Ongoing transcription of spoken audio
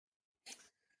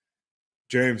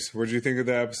James, what did you think of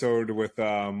the episode with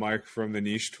Mike from the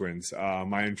Niche Twins?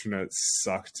 My internet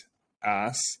sucked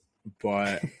ass,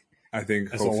 but I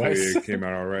think hopefully it came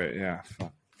out all right. Yeah.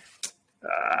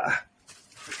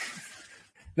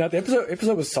 No, the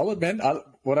episode was solid, man.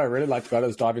 What I really liked about it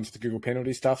was diving into the Google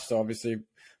penalty stuff. So obviously,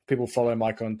 people follow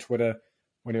Mike on Twitter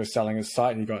when he was selling his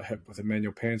site and he got hit with a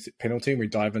manual penalty. And we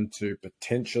dive into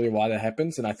potentially why that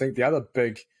happens. And I think the other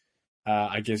big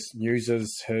news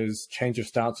is his change of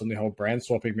stance on the whole brand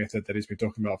swapping method that he's been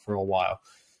talking about for a while.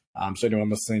 So anyone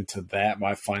listening to that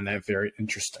might find that very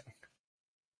interesting.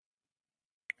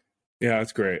 Yeah,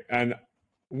 that's great. And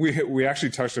we actually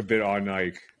touched a bit on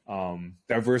like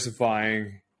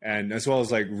diversifying and as well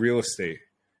as like real estate,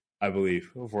 I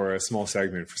believe, for a small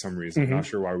segment for some reason. Mm-hmm. Not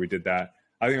sure why we did that.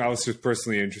 I think I was just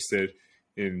personally interested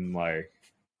in like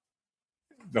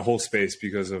the whole space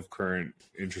because of current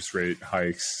interest rate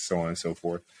hikes, so on and so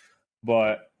forth.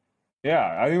 But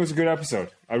yeah, I think it was a good episode.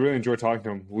 I really enjoyed talking to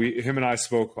him. Him and I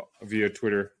spoke via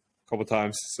Twitter a couple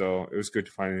times, so it was good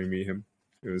to finally meet him.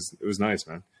 It was nice,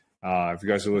 man. If you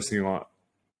guys are listening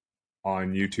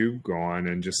on YouTube, go on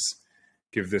and just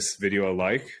give this video a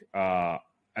like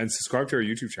and subscribe to our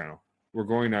YouTube channel. We're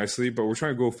growing nicely, but we're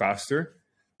trying to go faster.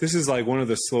 This is like one of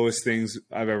the slowest things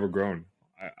I've ever grown.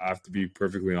 I have to be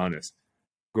perfectly honest.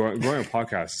 Growing a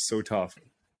podcast is so tough.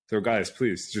 So guys,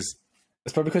 please just...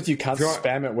 It's probably because you can't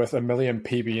spam it with 1 million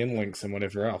PBN links and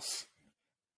whatever else.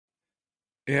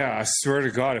 Yeah, I swear to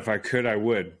God, if I could, I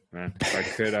would, man. If I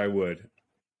could, I would.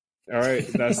 All right,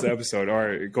 that's the episode. All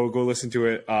right, go listen to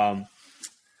it and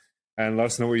let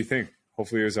us know what you think.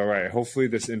 Hopefully it was all right. Hopefully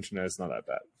this internet is not that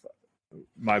bad.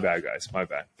 My bad, guys. My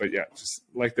bad. But yeah, just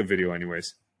like the video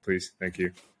anyways. Please. Thank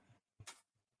you.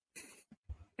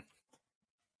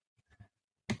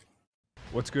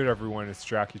 What's good, everyone? It's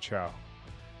Jackie Chow.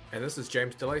 And this is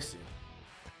James DeLacy.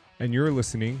 And you're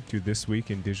listening to This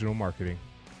Week in Digital Marketing.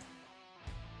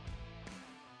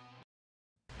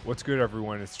 What's good,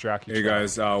 everyone? It's Jackie Chow. Hey,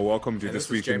 guys. Welcome to This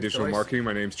Week in Digital Marketing.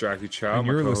 My name's Jackie Chow. And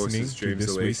you're listening to James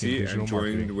DeLacy. And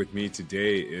joined with me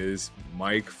today is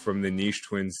Mike from the Niche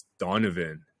Twins,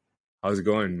 Donovan. How's it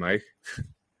going, Mike?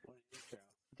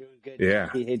 Doing good. Yeah.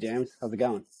 Hey, James. How's it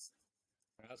going?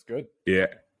 That's good.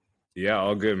 Yeah,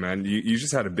 all good, man. You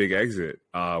just had a big exit.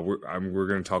 We're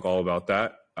going to talk all about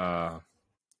that.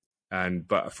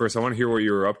 But first, I want to hear what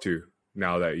you were up to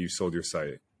now that you sold your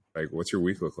site. Like, what's your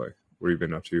week look like? What have you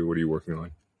been up to? What are you working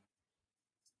on?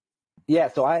 Yeah,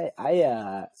 so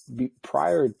I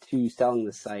prior to selling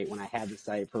the site, when I had the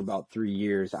site for about 3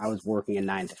 years, I was working a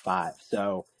 9 to 5.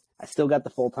 So I still got the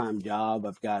full-time job.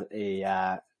 I've got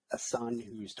a son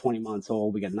who's 20 months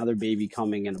old. We got another baby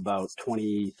coming in about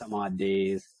 20 some odd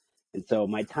days. And so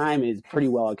my time is pretty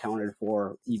well accounted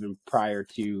for even prior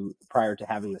to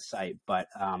having the site. But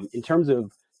in terms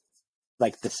of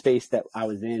like the space that I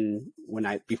was in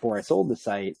before I sold the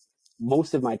site,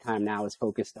 most of my time now is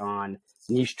focused on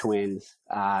Niche Twins,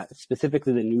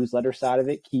 specifically the newsletter side of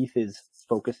it. Keith is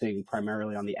focusing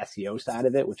primarily on the SEO side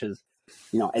of it, which is,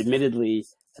 admittedly,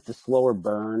 it's a slower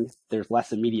burn. There's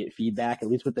less immediate feedback, at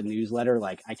least with the newsletter.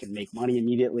 Like I can make money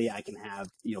immediately. I can have,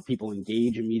 people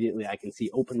engage immediately. I can see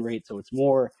open rates. So it's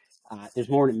more, there's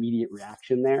more an immediate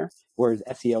reaction there. Whereas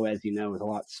SEO, as you know, is a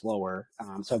lot slower.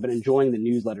 So I've been enjoying the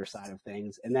newsletter side of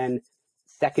things. And then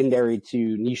secondary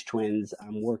to Niche Twins,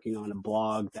 I'm working on a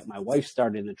blog that my wife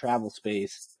started in the travel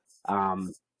space,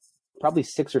 probably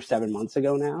 6 or 7 months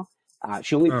ago now.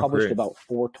 She only published about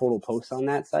 4 total posts on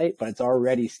that site, but it's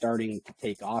already starting to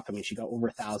take off. I mean, she got over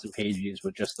 1,000 page views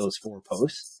with just those 4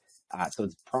 posts. So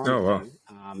it's promising. Oh,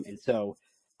 wow. And so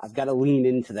I've got to lean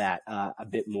into that a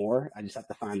bit more. I just have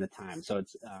to find the time. So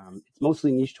it's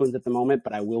mostly Niche Twins at the moment,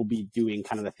 but I will be doing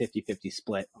kind of a 50-50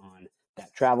 split on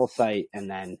that travel site and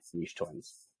then Niche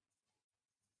Twins.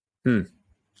 All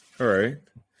right.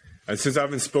 And since I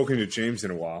haven't spoken to James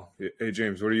in a while, hey,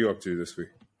 James, what are you up to this week?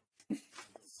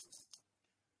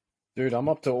 Dude, I'm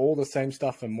up to all the same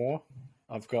stuff and more.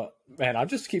 I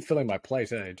just keep filling my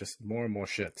plate, just more and more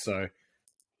shit. So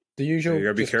the usual, you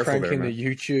gotta be careful cranking there, the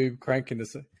YouTube, cranking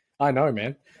the... I know,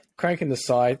 man. Cranking the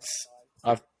sites.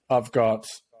 I've got...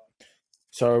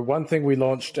 So one thing, we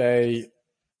launched a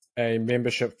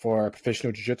membership for a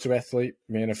professional jiu-jitsu athlete,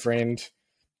 me and a friend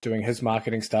doing his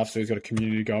marketing stuff. So he's got a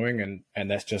community going and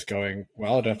that's just going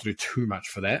well. I don't have to do too much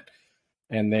for that.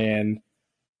 And then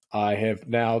I have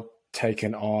now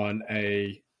taken on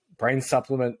a brain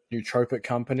supplement nootropic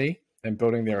company and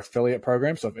building their affiliate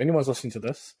program. So if anyone's listening to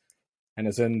this and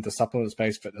is in the supplement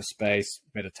space, fitness space,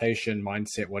 meditation,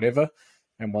 mindset, whatever,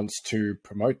 and wants to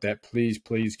promote that, please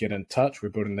get in touch. We're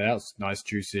building that out. It's nice,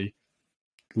 juicy,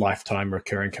 lifetime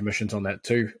recurring commissions on that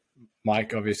too.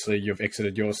 Mike, obviously you've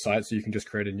exited your site, so you can just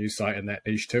create a new site in that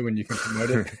niche too, and you can promote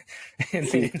it. And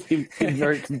then, it's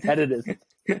very competitive.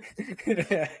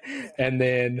 And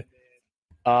then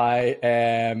I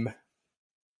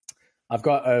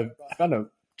found a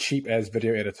cheap as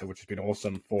video editor, which has been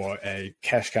awesome for a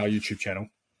cash cow YouTube channel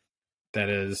that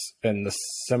is in the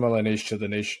similar niche to the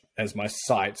niche as my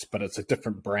sites, but it's a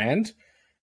different brand.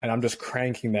 And I'm just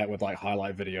cranking that with like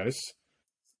highlight videos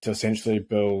to essentially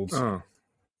build,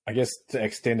 I guess, to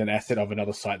extend an asset of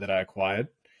another site that I acquired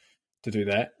to do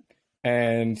that.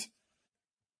 And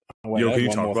can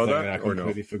you talk about that? I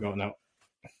completely forgot now.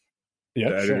 Yeah,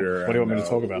 the sure. Editor. What do you want me to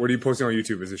talk about? What are you posting on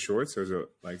YouTube? Is it shorts or is it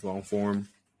like long form?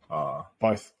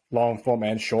 Both long form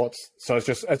and shorts. So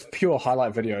it's pure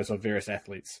highlight videos of various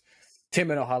athletes.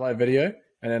 10-minute highlight video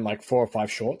and then like 4 or 5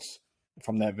 shorts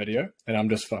from that video. And I'm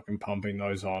just fucking pumping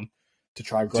those on to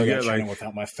try grow that channel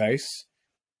without my face.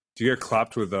 Do you get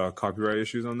clapped with copyright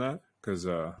issues on that? Because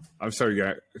I'm sorry, you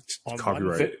got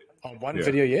copyright. On one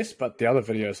video, yes, but the other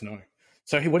videos, no.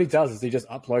 So what he does is he just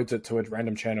uploads it to a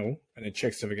random channel and then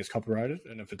checks if it gets copyrighted.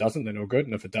 And if it doesn't, then all good.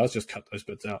 And if it does, just cut those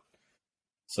bits out.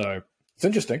 So it's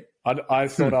interesting. I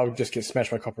thought I would just get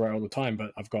smashed by copyright all the time,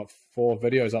 but I've got 4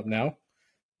 videos up now.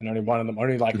 And only one of them,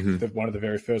 one of the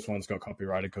very first ones got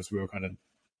copyrighted because we were kind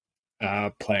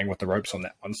of playing with the ropes on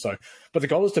that one. So, but the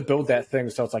goal is to build that thing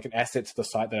so it's like an asset to the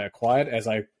site that I acquired as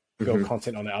I build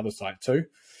content on the other site too.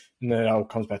 And then it all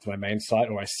comes back to my main site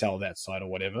or I sell that site or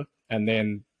whatever. And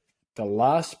then the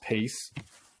last piece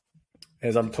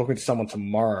is I'm talking to someone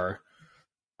tomorrow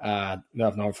that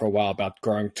I've known for a while about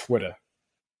growing Twitter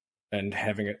and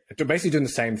having it basically doing the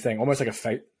same thing, almost like a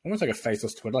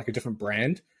faceless Twitter, like a different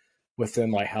brand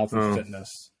within like health and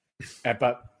fitness,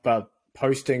 but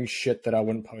posting shit that I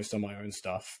wouldn't post on my own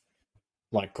stuff,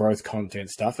 like growth content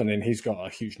stuff. And then he's got a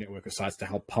huge network of sites to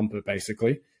help pump it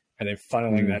basically. And then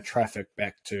funneling that traffic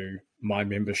back to my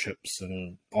memberships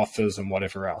and offers and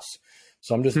whatever else.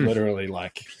 So I'm just literally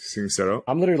like,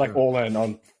 I'm literally like all in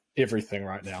on everything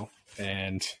right now.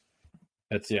 And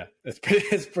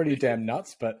it's pretty damn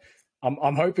nuts, but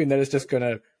I'm hoping that it's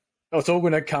all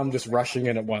going to come just rushing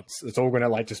in at once. It's all going to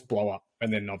like just blow up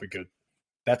and then I'll be good.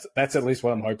 That's at least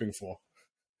what I'm hoping for.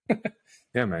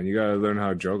 Yeah, man, you got to learn how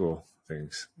to juggle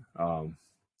things.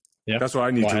 Yeah, that's what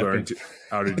I need to learn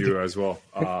how to do as well.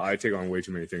 I take on way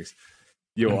too many things.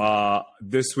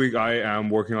 This week I am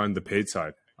working on the paid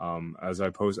side. As I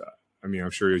post, I mean,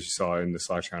 I'm sure you saw in the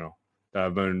Slack channel that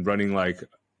I've been running like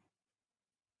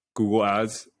Google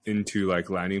ads into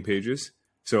like landing pages.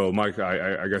 So Mike,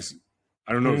 I guess,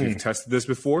 I don't know if you've tested this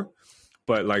before,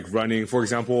 but like running, for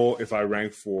example, if I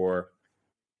rank for,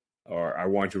 or I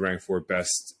want to rank for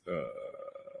best, I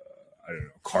don't know,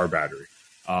 car battery.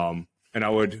 And I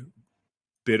would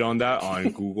bid on that on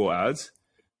Google ads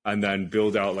and then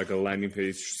build out like a landing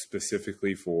page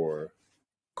specifically for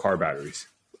car batteries.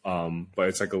 But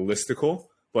it's like a listicle,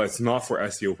 but it's not for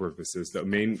SEO purposes. The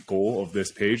main goal of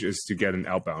this page is to get an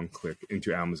outbound click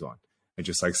into Amazon and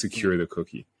just like secure the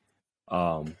cookie.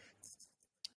 And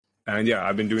yeah,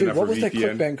 I've been doing that for VPN. What was that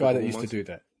ClickBank guy that used to do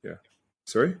that? Yeah.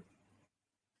 Sorry?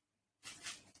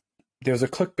 There was a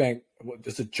ClickBank,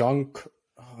 there's a John,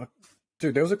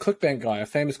 dude, there was a ClickBank guy, a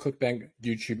famous ClickBank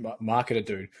YouTube marketer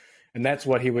dude. And that's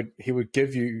what he would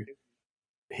give you.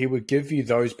 He would give you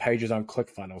those pages on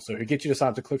ClickFunnels. So he'd get you to sign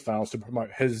up to ClickFunnels to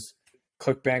promote his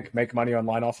ClickBank make money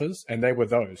online offers. And they were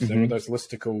those. They were those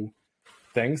listicle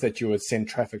things that you would send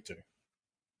traffic to.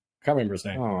 I can't remember his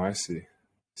name. Oh, I see.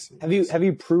 Have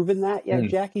you proven that yet,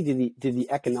 Jackie? Did the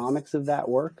economics of that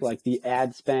work, like the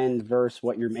ad spend versus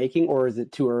what you're making, or is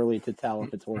it too early to tell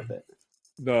if it's worth it?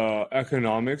 The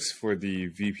economics for the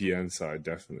VPN side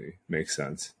definitely makes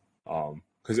sense.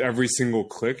 Because every single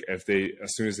click, as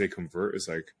soon as they convert, is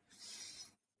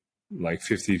like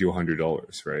 $50 to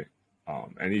 $100, right?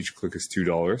 And each click is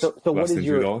 $2. So less than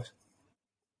 $2.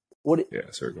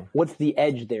 Sorry, go on. What's the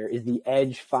edge there? Is the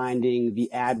edge finding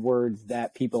the AdWords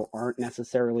that people aren't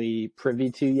necessarily privy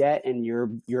to yet, and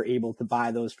you're able to buy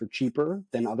those for cheaper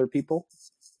than other people?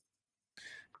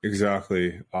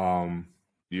 Exactly.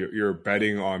 You're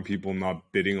betting on people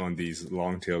not bidding on these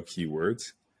long tail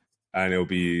keywords, and it'll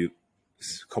be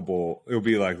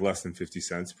like less than 50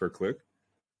 cents per click.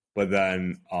 But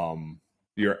then,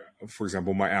 for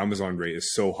example, my Amazon rate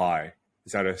is so high.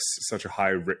 It's at such a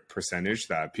high percentage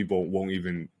that people won't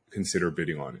even consider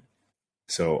bidding on it.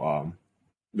 So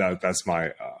that's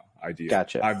my idea.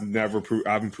 Gotcha. I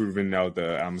haven't proven out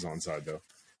the Amazon side though,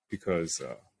 because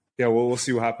we'll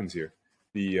see what happens here.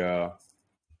 The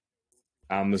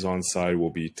Amazon side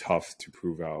will be tough to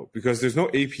prove out because there's no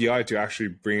API to actually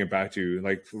bring it back to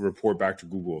report back to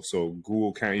Google. So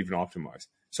Google can't even optimize.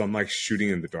 So I'm like shooting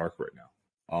in the dark right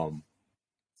now.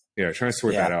 Yeah, trying to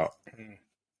sort that out.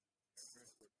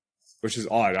 Which is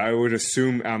odd. I would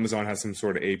assume Amazon has some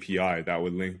sort of API that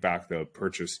would link back the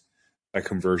purchase, like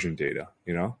conversion data,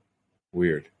 you know?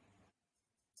 Weird.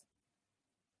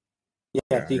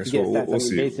 Yeah, so you can get that.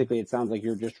 Basically, it sounds like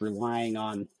you're just relying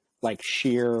on like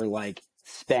sheer like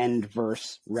spend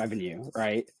versus revenue,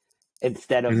 right?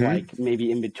 Instead of like maybe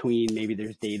in between, maybe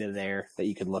there's data there that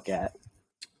you could look at.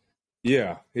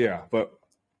 Yeah. But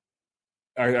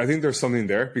I think there's something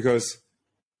there because,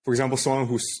 for example, someone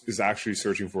who is actually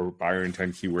searching for buyer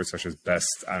intent keywords such as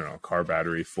best, I don't know, car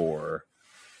battery for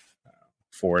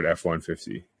Ford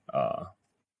F-150,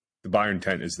 the buyer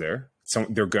intent is there. So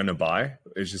they're going to buy.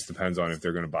 It just depends on if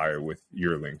they're going to buy it with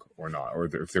your link or not, or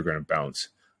if they're going to bounce.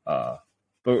 But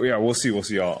yeah, we'll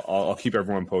see. I'll keep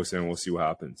everyone posted and we'll see what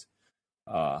happens.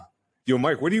 Yo,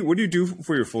 Mike, what do you do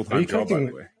for your full-time job, by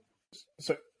the way?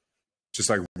 So, just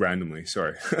like randomly,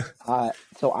 sorry.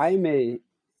 So I'm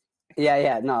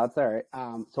no, it's all right.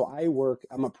 So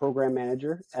I'm a program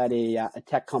manager at a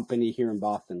tech company here in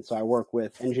Boston. So I work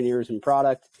with engineers and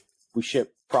product. We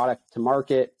ship product to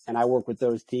market, and I work with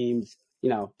those teams,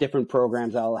 different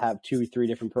programs. I'll have 2-3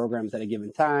 different programs at a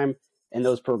given time. And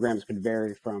those programs could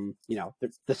vary from,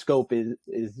 the scope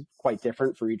is quite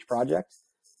different for each project.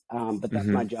 But that's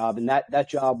my job. And that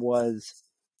job was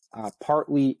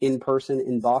partly in person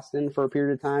in Boston for a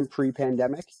period of time,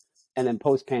 pre-pandemic. And then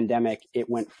post-pandemic, it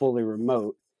went fully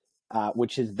remote,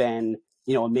 which has been,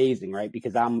 amazing, right?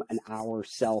 Because I'm an hour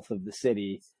south of the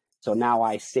city. So now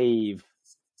I save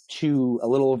a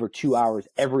little over 2 hours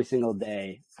every single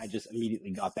day. I just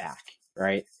immediately got back,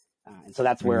 right? And so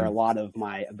that's where a lot of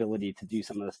my ability to do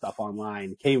some of the stuff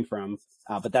online came from.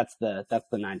 But that's the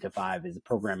 9 to 5 as a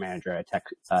program manager at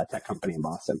a tech company in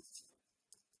Boston.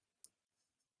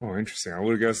 Oh, interesting. I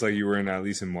would have guessed like you were at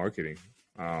least in marketing.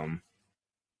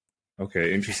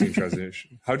 Okay, interesting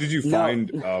transition. How did you find?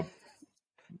 How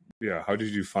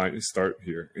did you start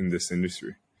here in this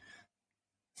industry?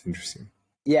 It's interesting.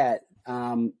 Yeah,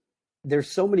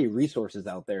 there's so many resources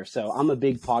out there. So I'm a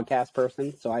big podcast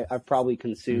person. So I've probably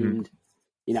consumed,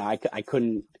 I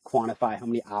couldn't quantify how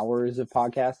many hours of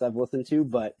podcasts I've listened to,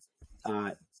 but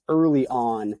early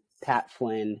on, Pat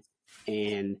Flynn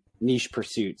and Niche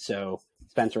Pursuit, so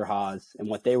Spencer Hawes and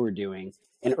what they were doing.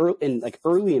 And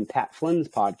early in Pat Flynn's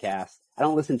podcast, I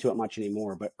don't listen to it much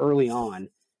anymore, but early on,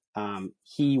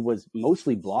 he was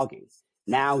mostly blogging.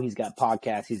 Now he's got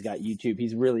podcasts, he's got YouTube,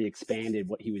 he's really expanded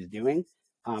what he was doing.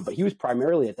 But he was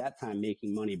primarily at that time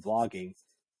making money blogging.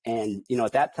 And,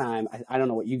 at that time, I don't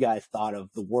know what you guys thought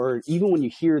of the word, even when you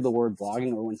hear the word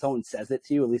blogging or when someone says it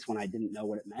to you, at least when I didn't know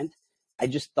what it meant, I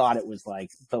just thought it was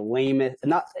like the lamest, I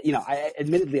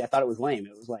thought it was lame.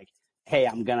 It was like, hey,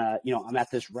 I'm at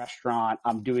this restaurant,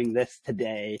 I'm doing this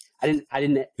today. I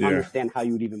didn't understand how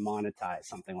you would even monetize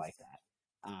something like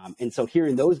that. And so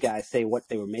hearing those guys say what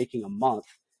they were making a month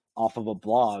off of a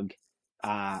blog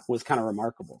was kind of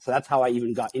remarkable. So that's how I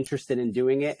even got interested in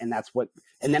doing it. And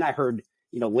then I heard,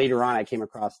 later on I came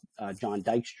across John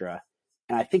Dykstra.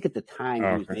 And I think at the time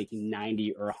he was making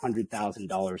 $90,000 or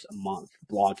 $100,000 a month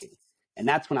blogging. And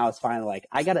that's when I was finally like,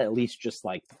 I got to at least just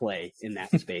like play in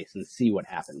that space and see what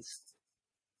happens.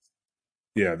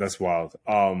 Yeah, that's wild.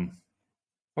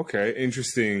 Okay,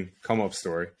 interesting come up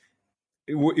story.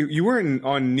 You were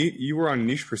on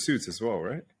Niche Pursuits as well,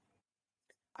 right?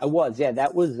 I was, yeah.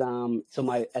 That was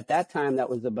at that time that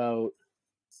was about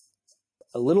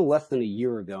a little less than a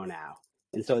year ago now,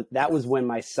 and so that was when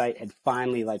my site had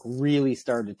finally like really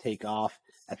started to take off.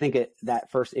 I think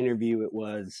that first interview it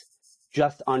was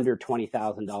just under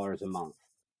 $20,000 a month,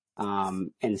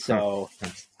 and so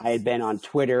I had been on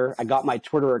Twitter. I got my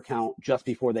Twitter account just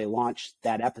before they launched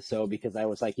that episode because I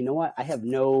was like, you know what,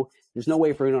 there's no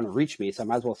way for anyone to reach me, so I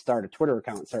might as well start a Twitter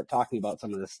account and start talking about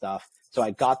some of this stuff. So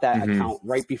I got that account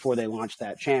right before they launched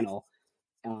that channel.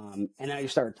 And then I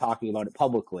just started talking about it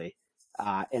publicly.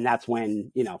 And that's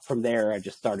when, from there, I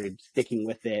just started sticking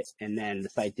with it. And then the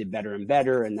site did better and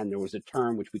better. And then there was a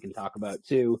term, which we can talk about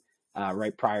too,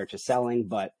 right prior to selling.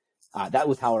 But that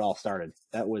was how it all started.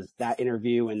 That was that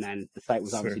interview. And then the site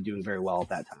was obviously doing very well at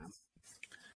that time.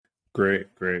 Great.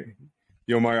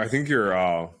 Yo, Mike, I think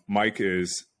your mic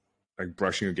is like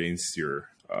brushing against your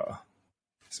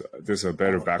so there's a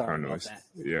better background noise.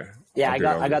 Yeah. Yeah,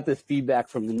 I got this feedback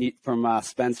from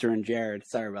Spencer and Jared.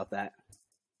 Sorry about that.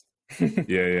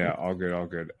 Yeah, all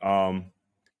good.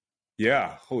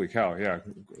 Yeah, holy cow. Yeah.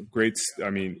 Great. I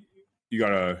mean, you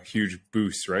got a huge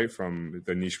boost, right, from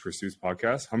the Niche Pursuits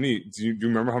podcast. Do you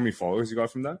remember how many followers you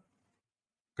got from that?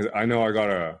 Because I know I got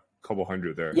a couple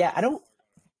hundred there. Yeah, I don't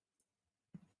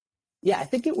Yeah, I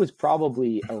think it was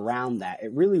probably around that.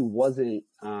 It really wasn't.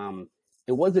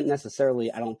 It wasn't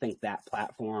necessarily, I don't think, that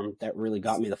platform that really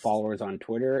got me the followers on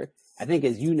Twitter. I think,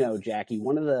 as you know, Jackie,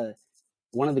 one of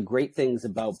the great things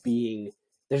about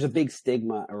there's a big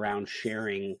stigma around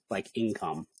sharing like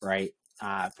income, right?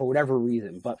 For whatever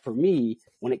reason. But for me,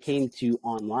 when it came to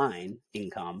online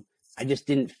income, I just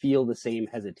didn't feel the same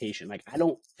hesitation. Like, I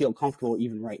don't feel comfortable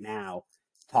even right now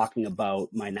talking about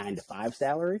my 9-to-5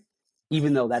 salary,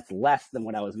 even though that's less than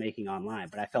what I was making online.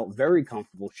 But I felt very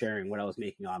comfortable sharing what I was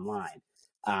making online.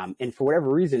 And for whatever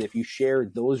reason, if you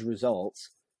shared those results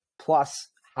plus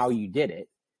how you did it,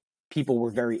 people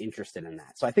were very interested in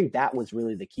that. So I think that was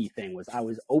really the key thing, was I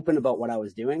was open about what I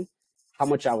was doing, how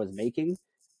much I was making,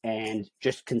 and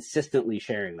just consistently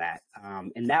sharing that.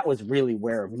 And that was really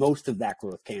where most of that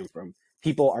growth came from.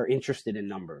 People are interested in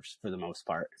numbers for the most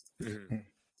part. Mm-hmm.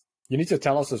 You need to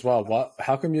tell us as well,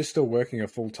 how come you're still working a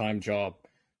full-time job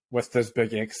with this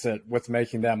big exit, with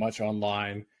making that much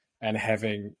online and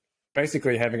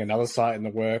basically having another site in the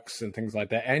works and things like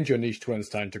that, and your niche twin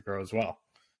starting to grow as well?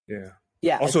 Yeah.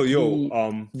 Yeah. Also,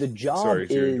 the job sorry,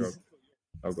 is.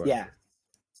 Oh, go ahead. Yeah.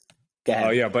 Go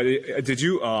ahead. Yeah, but did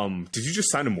you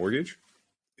just sign a mortgage?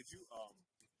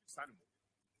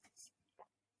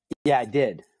 Yeah, I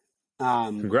did.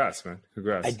 Congrats, man.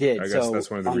 Congrats. I did. I guess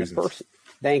that's one of the reasons.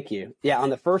 Thank you. Yeah, on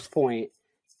the first point,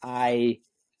 I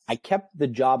kept the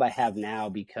job I have now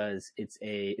because it's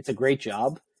a great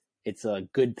job. It's a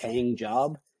good paying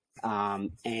job.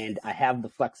 And I have the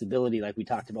flexibility, like we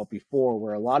talked about before,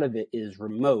 where a lot of it is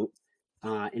remote.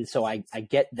 And so I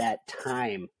get that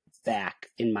time back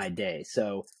in my day.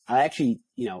 So I actually,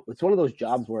 it's one of those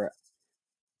jobs where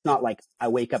it's not like I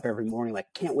wake up every morning, like,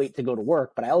 can't wait to go to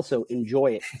work, but I also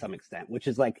enjoy it to some extent, which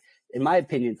is like, in my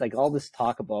opinion, it's like all this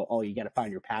talk about, oh, you got to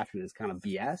find your passion is kind of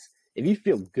BS. If you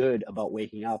feel good about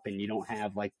waking up and you don't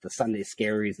have like the Sunday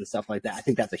scaries and stuff like that, I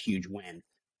think that's a huge win.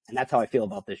 And that's how I feel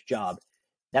about this job.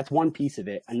 That's one piece of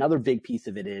it. Another big piece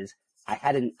of it is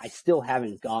I still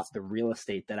haven't got the real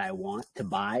estate that I want to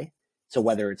buy. So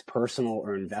whether it's personal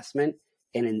or investment,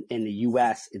 and in the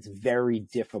US, it's very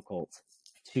difficult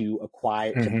to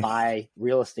acquire, to buy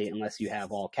real estate unless you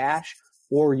have all cash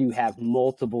or you have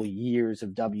multiple years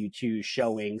of W-2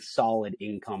 showing solid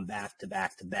income back to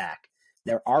back to back.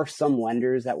 There are some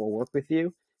lenders that will work with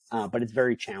you, but it's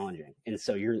very challenging. And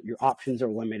so your options are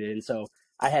limited. And so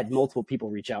I had multiple people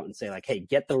reach out and say like, hey,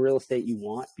 get the real estate you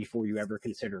want before you ever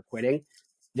consider quitting.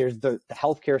 There's the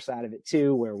healthcare side of it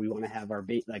too, where we want to have our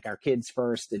kids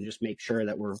first and just make sure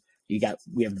that we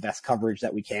have the best coverage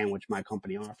that we can, which my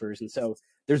company offers. And so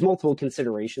there's multiple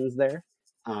considerations there.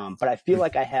 But I feel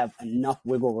like I have enough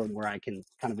wiggle room where I can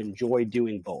kind of enjoy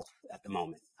doing both at the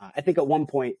moment. I think at one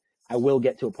point I will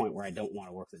get to a point where I don't want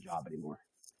to work the job anymore.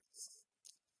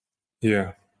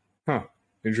 Yeah. Huh.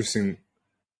 Interesting.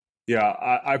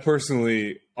 Yeah, I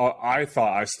personally, I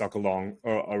thought I stuck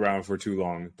around for too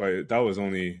long, but that was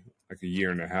only like a year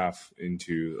and a half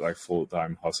into like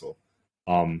full-time hustle.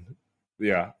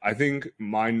 Yeah, I think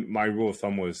my rule of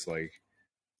thumb was like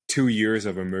 2 years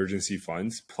of emergency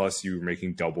funds plus you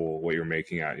making double what you're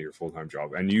making at your full-time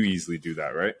job, and you easily do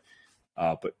that, right?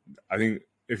 But I think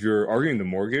if you're arguing the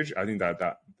mortgage, I think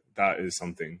that is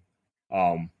something.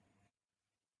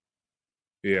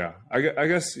 Yeah, I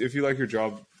guess if you like your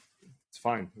job, it's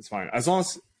fine. It's fine. As long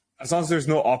as there's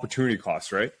no opportunity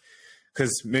cost, right?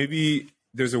 Because maybe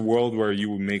there's a world where you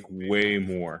would make way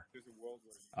more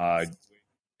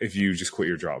if you just quit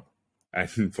your job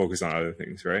and focus on other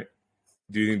things, right?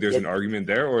 Do you think there's an argument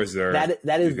there, or is there?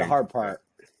 That is the hard part.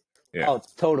 Yeah. Oh,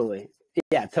 totally.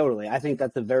 Yeah, totally. I think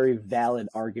that's a very valid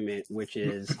argument, which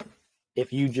is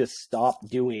if you just stop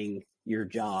doing your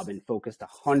job and focused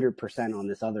 100% on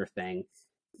this other thing,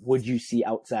 would you see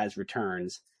outsized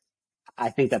returns? I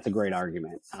think that's a great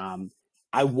argument.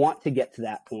 I want to get to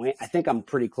that point. I think I'm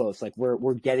pretty close. Like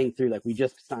we're getting through, like we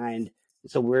just signed.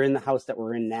 So we're in the house that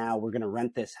we're in now. We're going to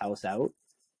rent this house out.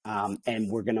 And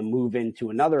we're going to move into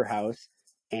another house.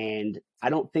 And I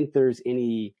don't think there's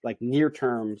any like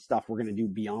near-term stuff we're going to do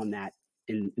beyond that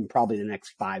in probably the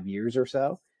next 5 years or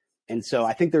so. And so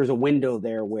I think there's a window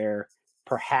there where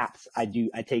perhaps I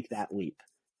take that leap.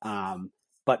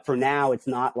 But for now, it's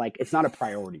not a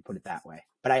priority, put it that way.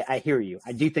 But I hear you.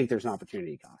 I do think there's an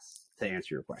opportunity cost, to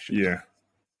answer your question. Yeah.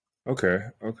 Okay.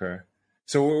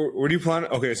 So what do you plan?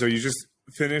 Okay. So you just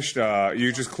finished,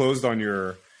 you just closed on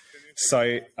your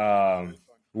site. Where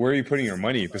are you putting your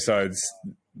money besides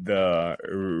the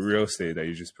real estate that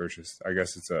you just purchased? I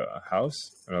guess it's a house,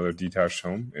 another detached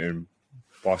home in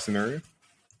Boston area,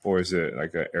 or is it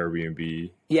like an Airbnb?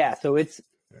 Yeah.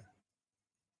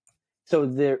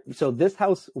 So this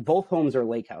house, both homes are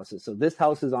lake houses. So this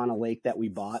house is on a lake that we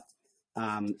bought.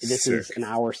 This Sick. is an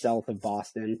hour south of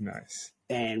Boston. Nice.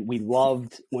 And we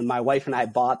loved when my wife and I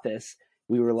bought this.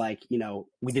 We were like, you know,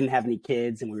 we didn't have any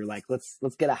kids, and we were like, let's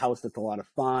get a house that's a lot of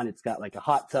fun. It's got like a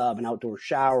hot tub, an outdoor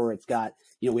shower. It's got,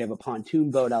 you know, we have a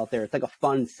pontoon boat out there. It's like a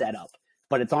fun setup,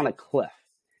 but it's on a cliff.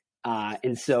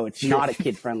 And so it's not a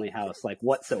kid-friendly house, like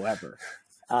whatsoever.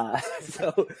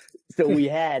 So we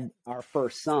had our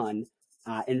first son,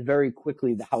 and very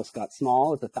quickly the house got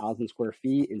small. It's 1,000 square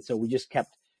feet. And so we just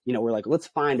kept, you know, we're like, let's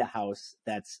find a house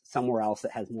that's somewhere else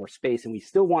that has more space. And we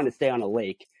still want to stay on a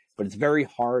lake, but it's very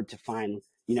hard to find,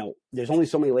 you know, there's only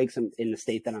so many lakes in the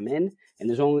state that I'm in. And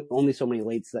there's only so many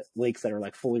lakes that are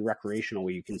like fully recreational,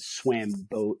 where you can swim,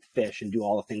 boat, fish, and do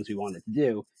all the things we wanted to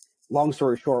do. Long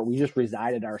story short, we just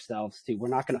resided ourselves to, we're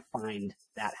not going to find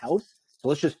that house. So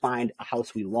let's just find a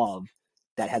house we love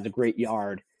that has a great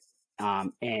yard.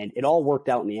 And it all worked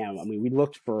out in the end. I mean, we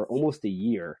looked for almost a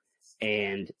year,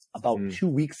 and about 2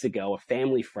 weeks ago, a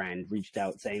family friend reached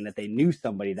out saying that they knew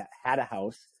somebody that had a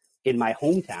house in my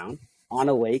hometown on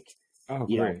a lake,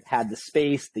 had the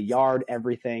space, the yard,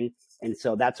 everything. And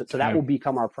so that will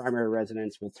become our primary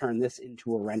residence. We'll turn this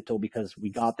into a rental because we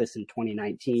got this in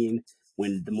 2019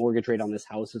 when the mortgage rate on this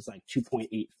house is like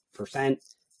 2.8%.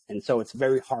 And so it's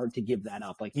very hard to give that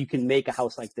up. Like, you can make a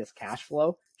house like this cash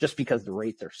flow just because the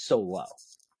rates are so low.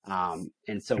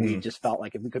 And so we just felt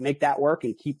like if we could make that work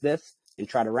and keep this and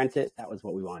try to rent it, that was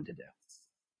what we wanted to do.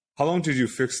 How long did you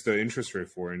fix the interest rate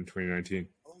for in 2019?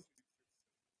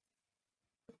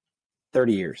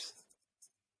 30 years.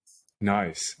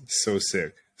 Nice. So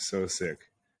sick. So sick.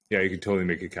 Yeah, you could totally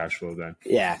make a cash flow then.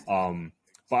 Yeah.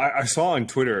 But I saw on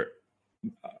Twitter,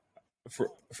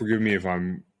 forgive me if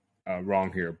I'm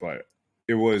wrong here, but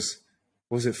was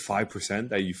it 5%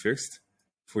 that you fixed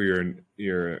for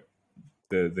the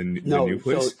new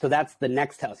place? So that's the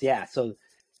next house. Yeah. So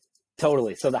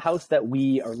totally. So the house that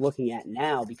we are looking at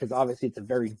now, because obviously it's a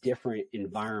very different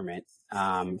environment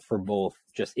for both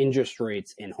just interest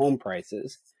rates and home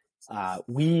prices.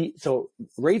 So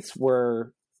rates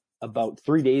were about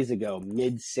 3 days ago,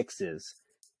 mid sixes.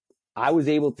 I was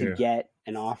able to get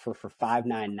an offer for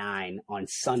 $599 on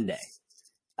Sunday.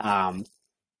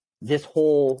 This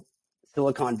whole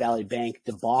Silicon Valley Bank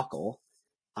debacle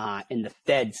and the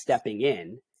Fed stepping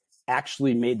in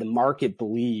actually made the market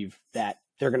believe that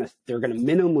they're gonna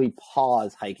minimally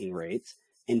pause hiking rates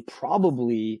and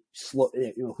probably slow.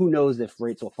 You know, who knows if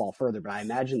rates will fall further, but I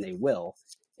imagine they will.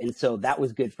 And so that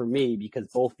was good for me because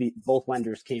both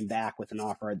lenders came back with an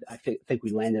offer. I think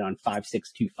we landed on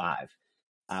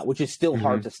 5.625, which is still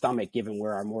hard to stomach given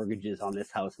where our mortgage is on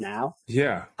this house now.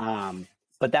 Yeah.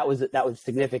 But that was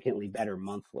significantly better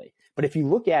monthly. But if you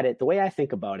look at it, the way I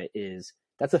think about it is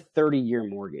that's a 30-year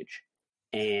mortgage,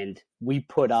 and we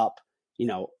put up, you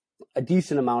know, a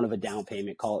decent amount of a down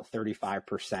payment, call it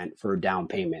 35% for a down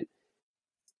payment.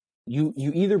 You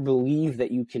either believe that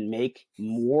you can make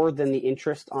more than the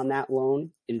interest on that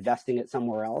loan investing it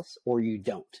somewhere else, or you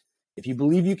don't. If you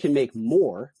believe you can make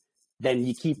more, then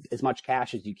you keep as much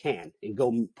cash as you can and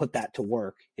go put that to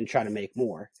work and try to make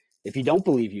more. If you don't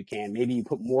believe you can, maybe you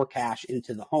put more cash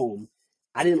into the home.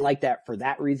 I didn't like that for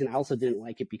that reason. I also didn't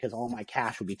like it because all my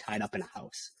cash would be tied up in a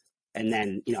house. And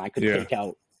then, you know, I could take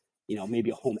out, you know, maybe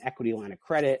a home equity line of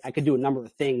credit. I could do a number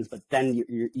of things, but then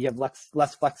you have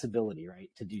less flexibility,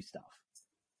 right, to do stuff.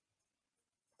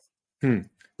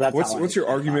 That's what's your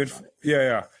argument?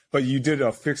 Yeah. But you did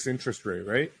a fixed interest rate,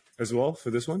 right, as well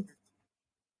for this one?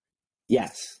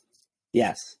 Yes.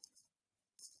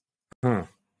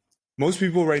 Most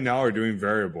people right now are doing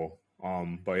variable.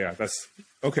 But yeah, that's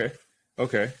okay.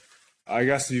 I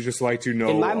guess you just like to know.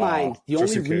 In my mind, the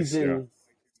only reason.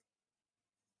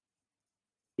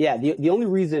 Yeah, the only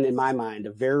reason in my mind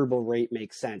a variable rate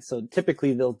makes sense. So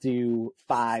typically they'll do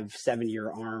 5-7 year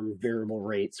ARM variable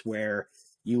rates where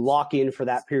you lock in for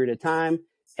that period of time,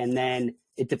 and then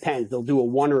it depends. They'll do a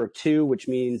 1 or a 2, which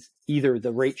means either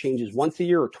the rate changes once a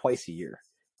year or twice a year.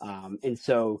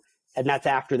 And that's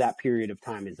after that period of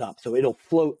time is up. So it'll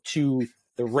float to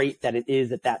the rate that it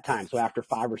is at that time. So after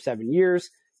 5 or 7 years,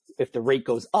 if the rate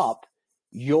goes up,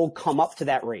 you'll come up to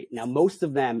that rate. Now, most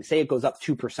of them say it goes up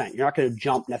 2%. You're not going to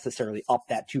jump necessarily up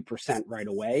that 2% right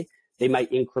away. They might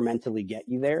incrementally get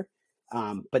you there.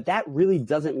 But that really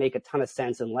doesn't make a ton of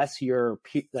sense unless your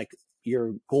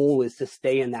goal is to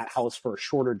stay in that house for a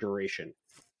shorter duration.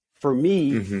 For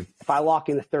me, if I lock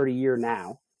in a 30-year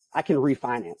now, I can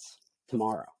refinance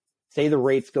tomorrow. Say the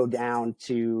rates go down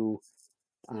to,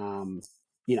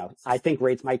 I think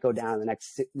rates might go down in the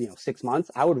next 6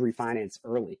 months. I would refinance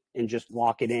early and just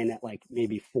lock it in at like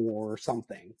maybe 4 or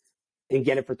something. and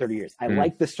get it for 30 years. I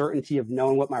like the certainty of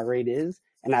knowing what my rate is,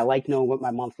 and I like knowing what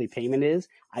my monthly payment is.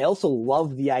 I also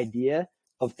love the idea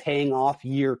of paying off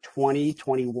year 20,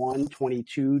 21,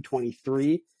 22,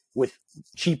 23 with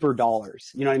cheaper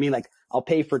dollars. You know what I mean? Like, I'll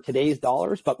pay for today's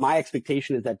dollars, but my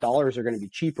expectation is that dollars are going to be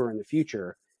cheaper in the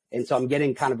future. And so I'm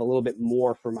getting kind of a little bit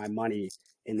more for my money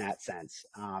in that sense.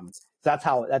 That's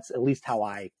at least how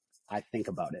I think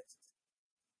about it.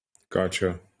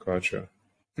 Gotcha.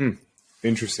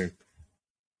 Interesting.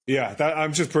 Yeah,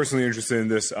 I'm just personally interested in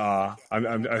this.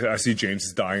 I see James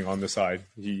is dying on the side.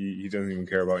 He doesn't even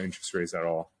care about interest rates at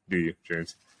all. Do you,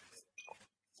 James?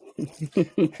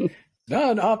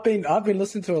 No, I've been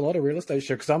listening to a lot of real estate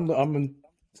shit because I'm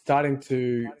starting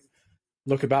to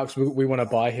look about because we want to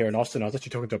buy here in Austin. I was actually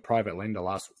talking to a private lender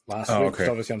last week because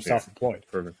obviously I'm self-employed.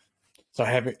 Perfect. So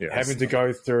having to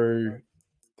go through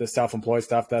the self-employed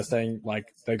stuff, they're saying like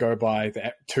they go by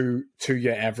the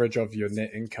two-year average of your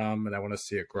net income and they want to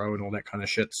see it grow and all that kind of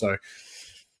shit. So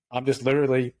I'm just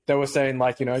literally, they were saying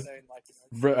like,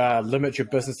 limit your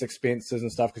business expenses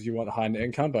and stuff because you want a high net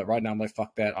income. But right now I'm like,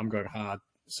 fuck that. I'm going hard.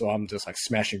 So I'm just like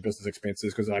smashing business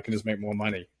expenses because I can just make more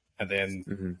money and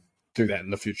then do that in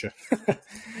the future.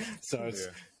 So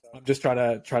I'm just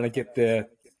trying to get there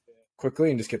quickly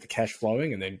and just get the cash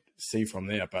flowing and then see from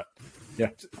there. But yeah,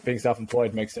 being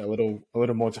self-employed makes it a little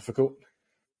more difficult.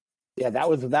 Yeah, that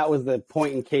was the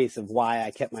point in case of why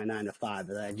I kept my 9 to 5.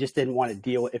 That I just didn't want to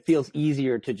deal with. It feels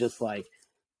easier to just like,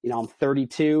 I'm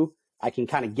 32. I can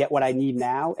kind of get what I need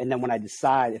now, and then when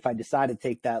if I decide to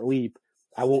take that leap,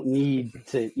 I won't need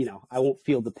to, I won't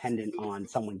feel dependent on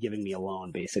someone giving me a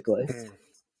loan, basically.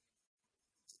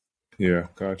 Yeah,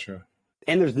 gotcha.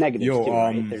 And there's negatives too,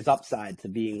 right? There's upside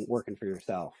to working for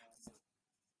yourself.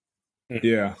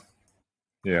 Yeah,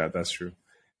 that's true.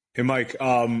 Hey, Mike.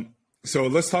 So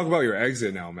let's talk about your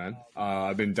exit now, man.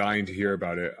 I've been dying to hear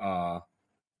about it. I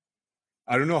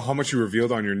don't know how much you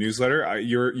revealed on your newsletter.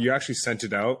 You actually sent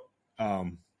it out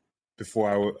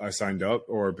before I signed up,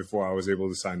 or before I was able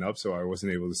to sign up, so I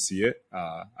wasn't able to see it.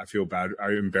 I feel bad.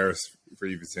 I'm embarrassed for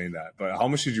even saying that. But how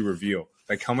much did you reveal?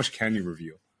 Like, how much can you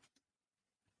reveal?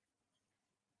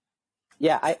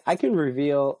 Yeah, I can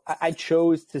reveal. I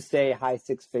chose to say high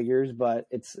 6 figures, but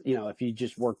it's, if you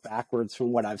just work backwards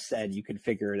from what I've said, you could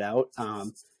figure it out.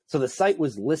 So the site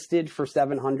was listed for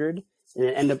 700 and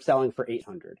it ended up selling for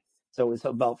 800. So it was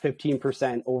about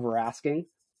 15% over asking.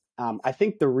 I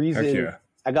think the reason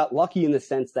I got lucky in the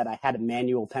sense that I had a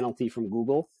manual penalty from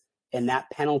Google, and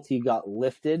that penalty got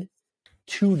lifted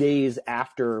 2 days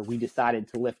after we decided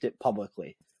to lift it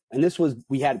publicly. And this was,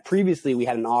 we had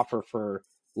an offer for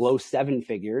low 7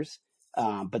 figures,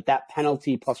 but that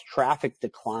penalty plus traffic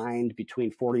declined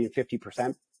between 40 and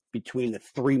 50% between the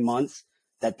 3 months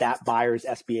that buyer's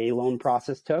SBA loan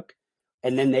process took.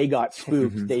 And then they got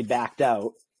spooked. They backed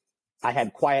out. I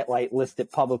had Quiet Light list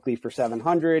it publicly for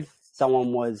 700.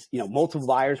 Someone was, multiple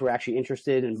buyers were actually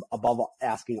interested in above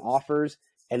asking offers.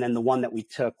 And then the one that we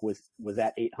took was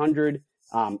at 800.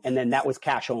 And then that was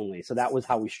cash only. So that was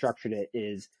how we structured it.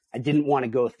 Is I didn't want to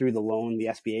go through the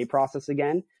SBA process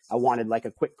again. I wanted like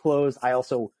a quick close. I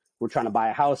also were trying to buy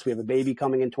a house. We have a baby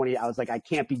coming in 20. I was like, I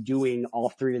can't be doing all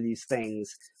 3 of these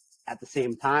things at the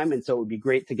same time. And so it would be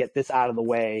great to get this out of the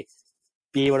way,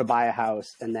 be able to buy a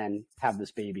house, and then have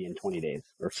this baby in 20 days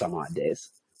or some odd days.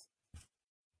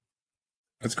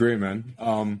 That's great, man.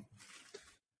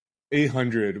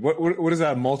 800. What is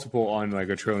that multiple on like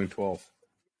a trailing 12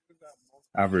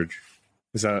 average?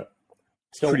 Is that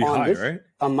pretty high, right?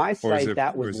 On my site,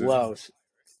 that was low.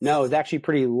 No, it was actually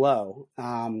pretty low.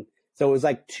 So it was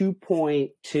like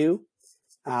 2.2,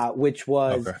 which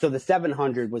was, so the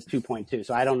 700 was 2.2.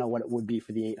 So I don't know what it would be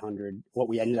for the 800, what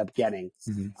we ended up getting.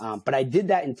 But I did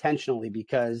that intentionally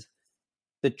because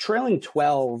the trailing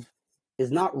 12 is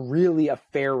not really a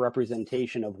fair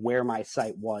representation of where my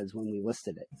site was when we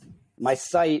listed it. My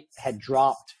site had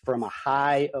dropped from a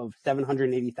high of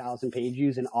 780,000 page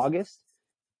views in August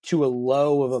to a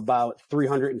low of about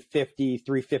 350,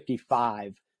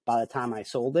 355 by the time I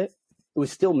sold it. It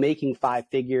was still making 5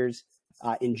 figures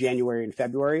in January and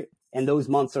February. And those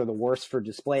months are the worst for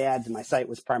display ads. And my site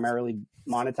was primarily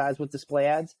monetized with display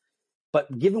ads.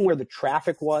 But given where the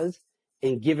traffic was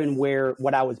and given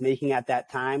what I was making at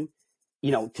that time,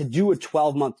 to do a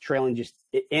 12-month trailing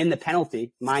and the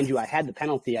penalty, mind you, I had the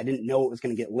penalty. I didn't know it was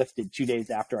going to get lifted 2 days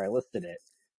after I listed it.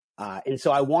 And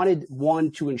so I wanted,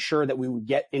 one, to ensure that we would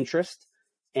get interest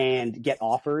and get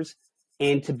offers,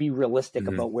 and to be realistic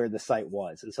about where the site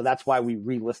was. And so that's why we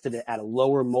relisted it at a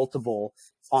lower multiple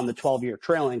on the 12-year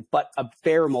trailing, but a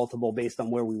fair multiple based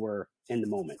on where we were in the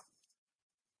moment.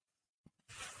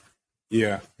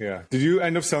 Yeah. Did you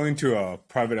end up selling to a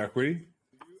private equity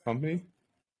company?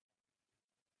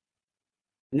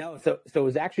 No, so it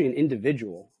was actually an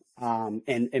individual,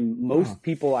 and most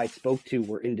people I spoke to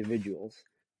were individuals.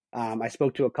 I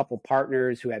spoke to a couple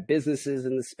partners who had businesses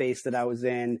in the space that I was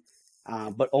in,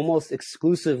 but almost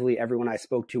exclusively everyone I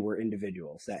spoke to were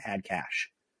individuals that had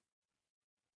cash.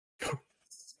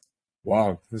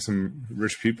 Wow, there's some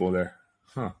rich people there,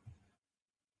 huh?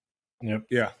 Yep.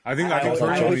 Yeah, I think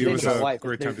 2020 was a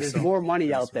great time to sell. There's more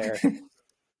money out there.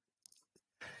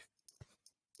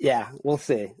 Yeah, we'll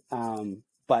see.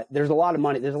 But there's a lot of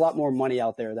money. There's a lot more money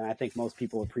out there than I think most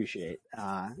people appreciate.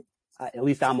 At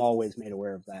least I'm always made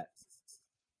aware of that.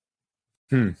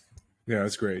 Yeah,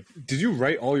 that's great. Did you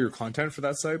write all your content for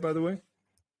that site, by the way?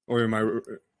 Or am I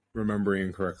remembering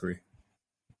incorrectly?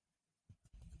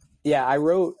 Yeah, I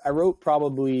wrote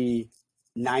probably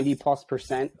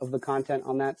 90+% of the content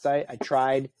on that site. I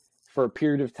tried for a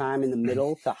period of time in the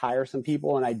middle to hire some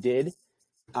people, and I did.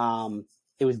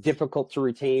 It was difficult to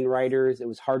retain writers. It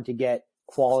was hard to get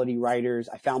quality writers.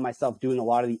 I found myself doing a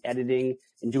lot of the editing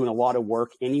and doing a lot of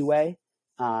work anyway.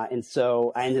 And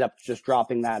so I ended up just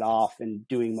dropping that off and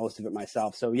doing most of it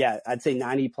myself. So yeah, I'd say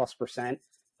 90+%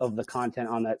 of the content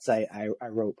on that site I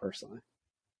wrote personally.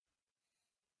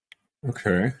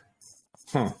 Okay.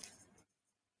 Huh.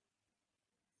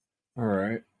 All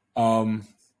right.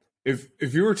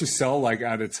 If you were to sell like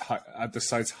at the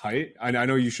site's height, I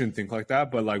know you shouldn't think like that,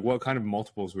 but like what kind of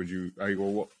multiples would you like,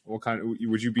 or what kind of,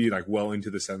 would you be like well into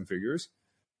the 7 figures?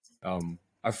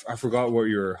 I forgot what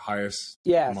your highest.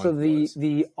 Yeah. So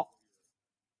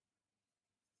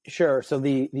sure. So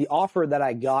the offer that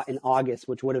I got in August,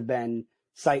 which would have been,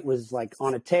 site was like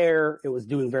on a tear. It was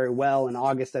doing very well in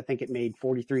August. I think it made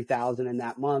 43,000 in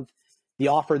that month. The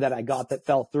offer that I got that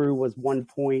fell through was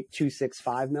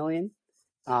 1.265 million.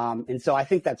 And so I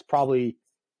think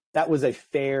that was a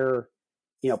fair,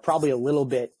 probably a little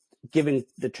bit, given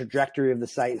the trajectory of the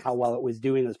site and how well it was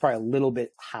doing, it was probably a little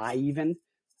bit high even.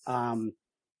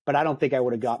 But I don't think I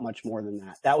would have got much more than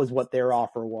that. That was what their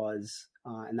offer was.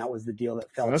 And that was the deal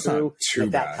that fell through.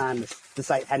 At that time, the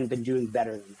site hadn't been doing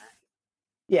better than that.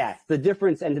 Yeah. The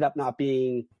difference ended up not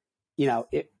being,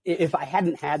 if I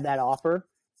hadn't had that offer,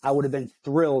 I would have been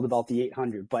thrilled about the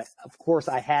 800. But of course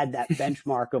I had that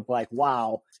benchmark of like,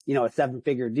 wow, a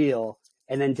 7-figure deal.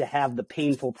 And then to have the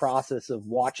painful process of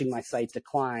watching my site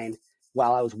decline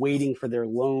while I was waiting for their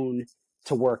loan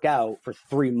to work out for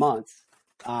 3 months.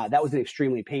 That was an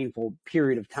extremely painful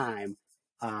period of time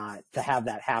to have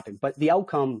that happen. But the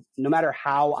outcome, no matter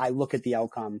how I look at the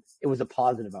outcome, it was a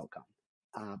positive outcome.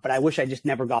 But I wish I just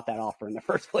never got that offer in the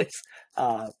first place.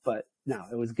 But no,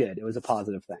 it was good. It was a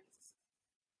positive thing.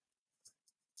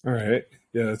 All right.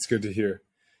 Yeah, that's good to hear.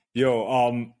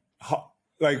 Yo,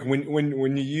 like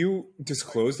when you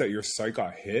disclosed that your site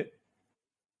got hit,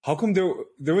 how come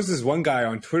there was this one guy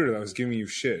on Twitter that was giving you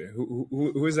shit?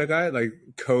 Who is that guy? Like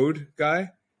code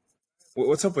guy?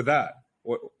 What's up with that?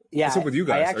 What's up with you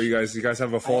guys? You guys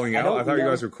have a falling out? I thought you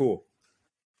guys were cool.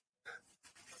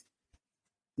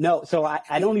 No, so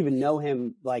I don't even know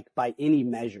him like by any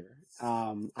measure.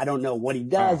 I don't know what he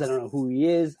does. I don't know who he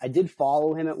is. I did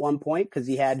follow him at one point because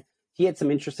he had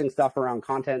some interesting stuff around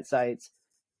content sites.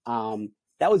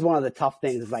 That was one of the tough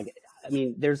things. Is like, I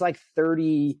mean, there's like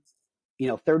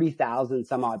 30,000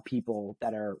 some odd people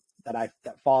that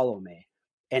follow me,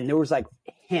 and there was like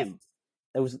him.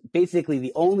 It was basically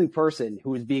the only person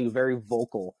who was being very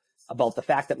vocal about the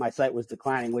fact that my site was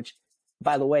declining, which,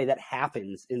 by the way, that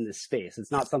happens in this space.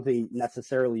 It's not something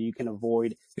necessarily you can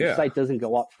avoid. The site doesn't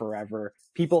go up forever.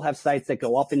 People have sites that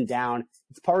go up and down.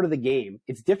 It's part of the game.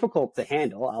 It's difficult to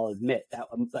handle. I'll admit that,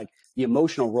 like the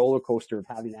emotional roller coaster of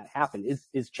having that happen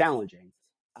is challenging.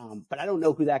 But I don't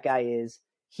know who that guy is.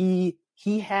 He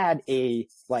had it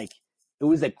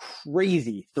was a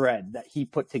crazy thread that he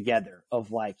put together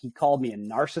of like, he called me a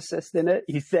narcissist in it.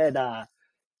 He said, I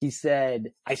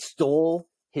stole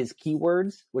his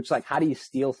keywords, which, like, how do you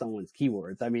steal someone's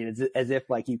keywords? I mean, it's as if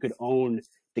like you could own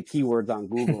the keywords on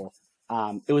Google.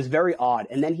 It was very odd.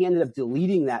 And then he ended up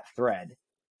deleting that thread.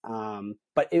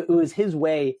 But it was his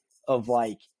way of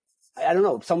like, I don't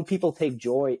know, some people take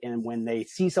joy in when they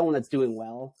see someone that's doing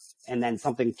well and then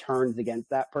something turns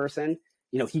against that person.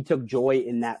 He took joy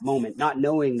in that moment, not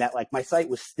knowing that like my site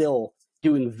was still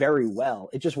doing very well.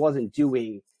 It just wasn't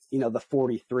doing, the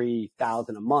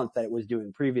 43,000 a month that it was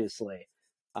doing previously.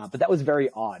 But that was very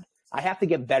odd. I have to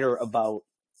get better about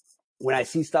when I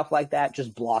see stuff like that,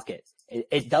 just block it.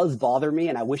 It does bother me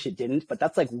and I wish it didn't, but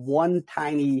that's like one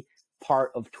tiny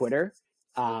part of Twitter.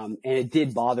 And it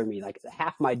did bother me. Like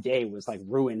half my day was like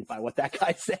ruined by what that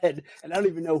guy said. And I don't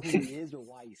even know who he is or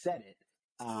why he said it.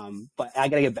 But I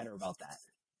got to get better about that.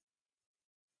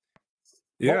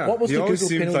 Yeah, what was he the always Google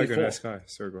seems penalty like for? a nice guy.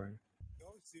 Sorry, go ahead.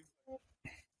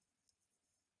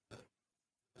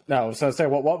 No, so say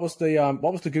what was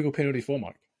the Google penalty for,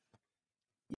 Mike?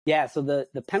 Yeah, so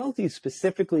the penalty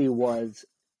specifically was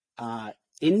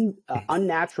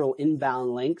unnatural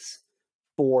inbound links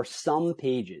for some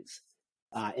pages.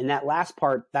 And that last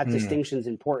part, that distinction is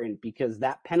important because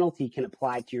that penalty can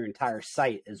apply to your entire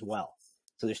site as well.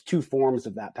 So there's two forms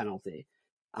of that penalty.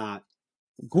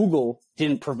 Google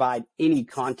didn't provide any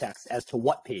context as to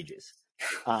what pages.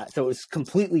 So it was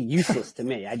completely useless to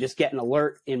me. I just get an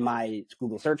alert in my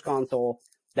Google Search Console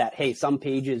that, hey, some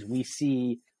pages we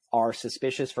see are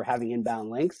suspicious for having inbound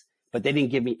links, but they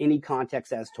didn't give me any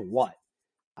context as to what.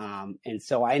 And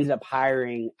so I ended up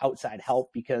hiring outside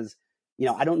help because,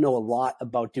 I don't know a lot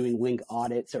about doing link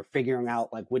audits or figuring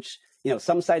out like which,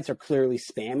 some sites are clearly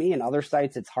spammy and other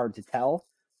sites it's hard to tell.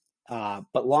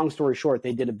 But long story short,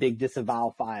 they did a big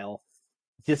disavow file,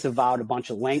 disavowed a bunch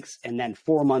of links. And then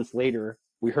 4 months later,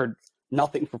 we heard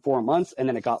nothing for 4 months. And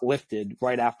then it got lifted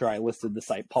right after I listed the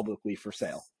site publicly for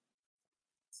sale.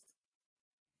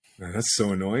 Man, that's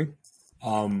so annoying.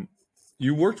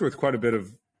 You worked with quite a bit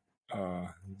of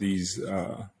these,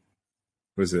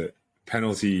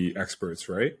 penalty experts,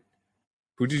 right?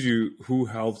 Who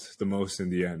helped the most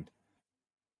in the end?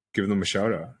 Give them a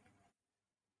shout out.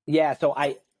 Yeah.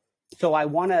 I'll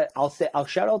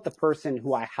shout out the person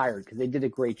who I hired because they did a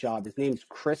great job. His name's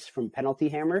Chris from Penalty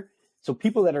Hammer. So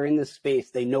people that are in this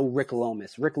space, they know Rick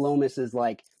Lomas. Rick Lomas is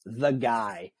like the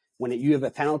guy. When you have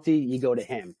a penalty, you go to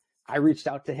him. I reached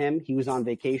out to him. He was on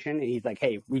vacation and he's like,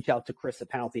 hey, reach out to Chris at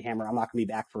Penalty Hammer. I'm not going to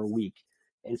be back for a week.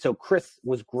 And so Chris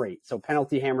was great. So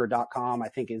penaltyhammer.com, I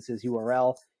think is his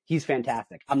URL. He's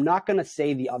fantastic. I'm not going to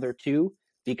say the other two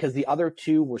because the other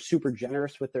two were super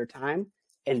generous with their time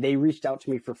and they reached out to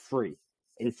me for free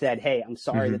and said, hey, I'm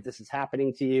sorry that this is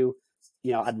happening to you.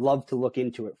 I'd love to look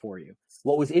into it for you.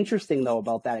 What was interesting though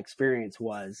about that experience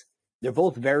was they're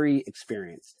both very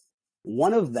experienced.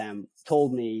 One of them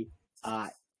told me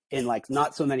in like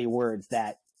not so many words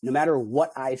that no matter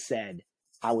what I said,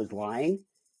 I was lying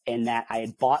and that I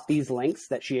had bought these links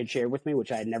that she had shared with me,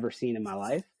 which I had never seen in my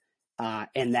life.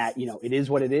 And that, it is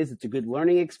what it is. It's a good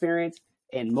learning experience.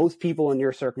 And most people in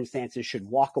your circumstances should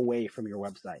walk away from your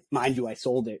website. Mind you, I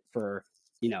sold it for,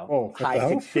 high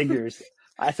six figures.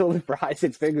 I sold it for high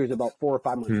six figures about 4 or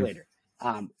 5 months later.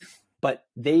 But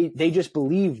they just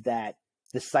believed that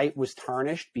the site was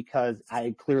tarnished because I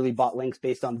had clearly bought links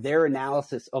based on their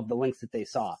analysis of the links that they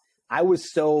saw. I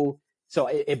was so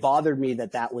it bothered me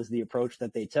that was the approach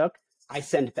that they took. I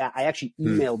sent back, I actually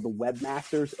emailed the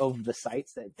webmasters of the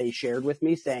sites that they shared with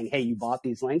me saying, hey, you bought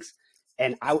these links.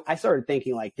 And I started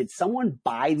thinking like, did someone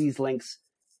buy these links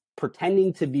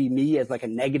pretending to be me as like a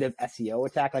negative SEO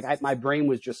attack? Like my brain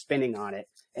was just spinning on it.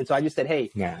 And so I just said,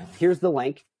 hey, here's the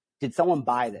link. Did someone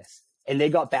buy this? And they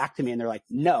got back to me and they're like,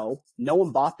 no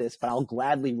one bought this, but I'll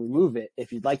gladly remove it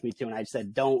if you'd like me to. And I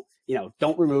said, don't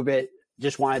remove it.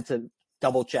 Just wanted to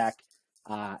double check.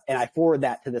 And I forwarded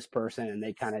that to this person and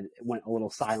they kind of went a little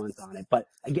silent on it. But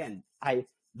again,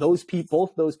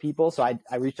 both those people. So I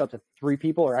reached out to 3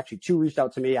 people, or actually 2 reached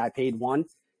out to me. I paid 1.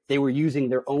 They were using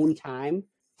their own time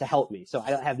to help me. So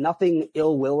I have nothing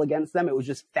ill will against them. It was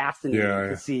just fascinating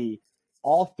to see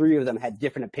all 3 of them had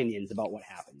different opinions about what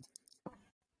happened.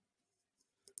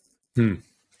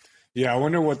 Yeah, I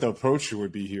wonder what the approach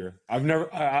would be here. I've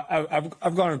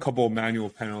gotten a couple of manual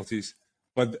penalties,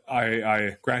 but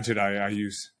I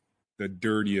use the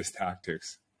dirtiest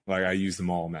tactics. Like I use them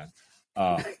all, man.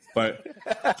 But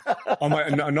on my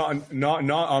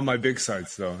not on my big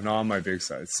sites though, not on my big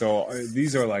sites. So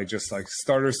these are like just like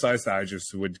starter sites that I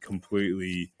just would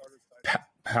completely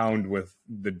pound with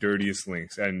the dirtiest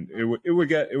links, and it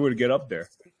would get up there.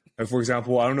 And for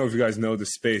example, I don't know if you guys know the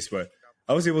space, but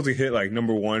I was able to hit like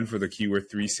number 1 for the keyword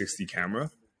 360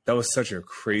 camera. That was such a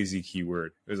crazy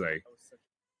keyword. It was like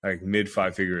mid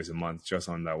 5 figures a month just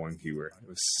on that one keyword. It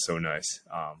was so nice.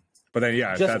 But then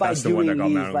that's the one that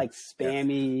got mounted. Like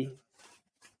spammy.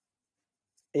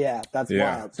 Yeah, that's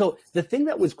wild. So the thing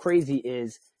that was crazy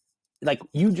is like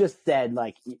you just said,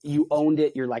 like you owned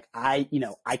it. You're like, I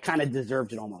kind of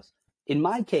deserved it almost. In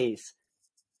my case,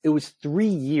 it was 3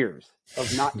 years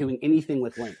of not doing anything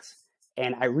with links.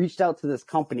 And I reached out to this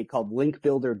company called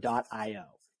linkbuilder.io.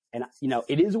 And,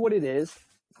 it is what it is.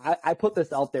 I put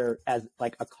this out there as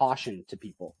like a caution to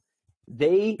people.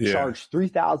 They charge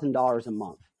 $3,000 a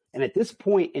month. And at this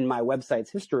point in my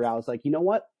website's history, I was like, you know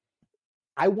what?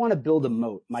 I want to build a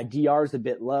moat. My DR is a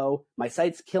bit low. My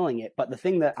site's killing it. But the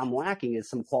thing that I'm lacking is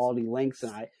some quality links.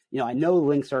 And I know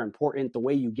links are important. The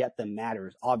way you get them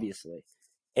matters, obviously.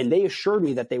 and they assured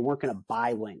me that they weren't going to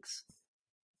buy links.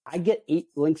 I get 8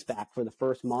 links back for the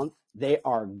first month. They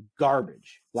are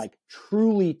garbage, like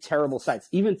truly terrible sites.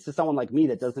 Even to someone like me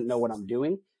that doesn't know what I'm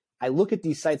doing, I look at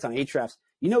these sites on Ahrefs,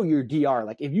 your DR,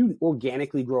 like if you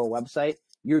organically grow a website,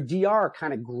 your DR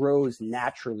kind of grows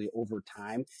naturally over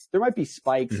time. There might be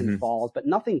spikes and falls, but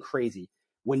nothing crazy.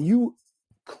 When you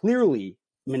clearly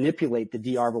manipulate the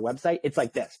DR of a website, it's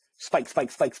like this: spike, spike,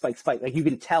 spike, spike, spike. Like you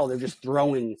can tell they're just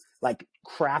throwing like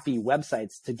crappy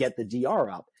websites to get the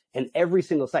DR up. And every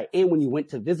single site, and when you went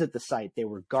to visit the site, they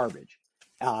were garbage.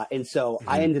 And so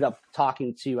I ended up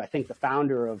talking to, I think, the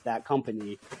founder of that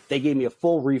company. They gave me a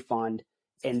full refund,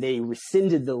 and they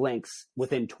rescinded the links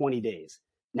within 20 days.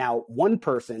 Now, one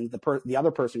person, the other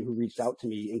person who reached out to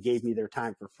me and gave me their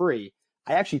time for free,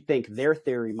 I actually think their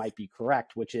theory might be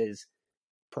correct, which is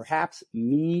perhaps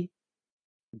me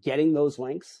getting those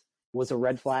links was a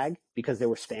red flag because they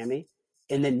were spammy.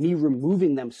 And then me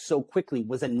removing them so quickly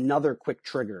was another quick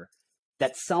trigger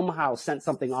that somehow sent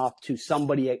something off to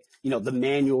somebody at, the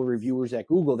manual reviewers at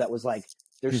Google that was like,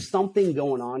 there's something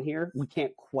going on here. We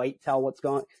can't quite tell what's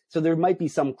going on. So there might be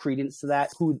some credence to that.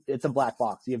 It's a black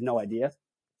box. You have no idea.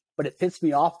 But it pissed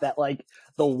me off that like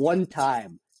the one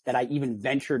time that I even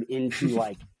ventured into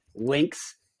like links,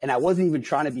 and I wasn't even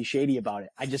trying to be shady about it,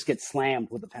 I just get slammed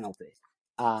with a penalty.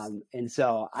 And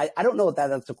so I don't know if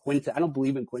that's a coincidence. I don't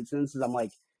believe in coincidences. I'm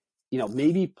like,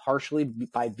 maybe partially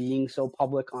by being so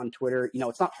public on Twitter,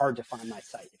 it's not hard to find my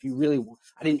site. If you really want,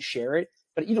 I didn't share it,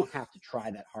 but you don't have to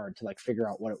try that hard to like figure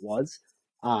out what it was.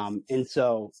 And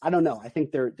so I don't know. I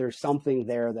think there's something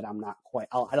there that I'm not quite,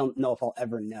 I don't know if I'll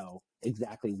ever know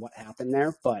exactly what happened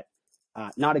there, but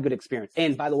not a good experience.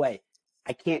 And by the way,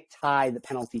 I can't tie the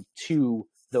penalty to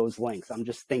those links. I'm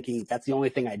just thinking that's the only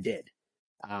thing I did.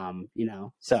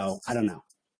 So I don't know.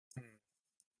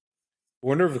 I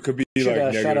wonder if it could be like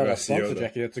negative shout out SEO. Sponsor,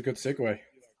 Jackie. That's a good segue.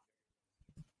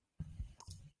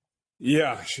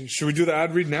 Yeah, should we do the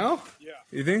ad read now? Yeah,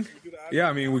 you think? Yeah,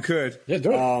 I mean we could. Yeah,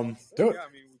 do it. Do it.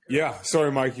 Yeah,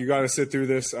 sorry, Mike. You got to sit through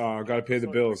this. Got to pay the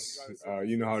bills.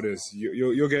 You know how it is.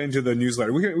 You'll get into the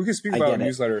newsletter. We can speak about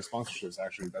newsletter sponsorships.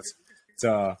 Actually, it's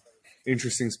a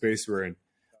interesting space we're in.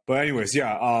 But anyways,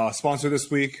 yeah. Sponsor this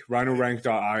week,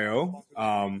 Rhinorank.io.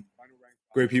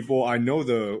 Great people. I know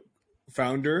the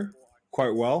founder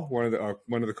quite well. One of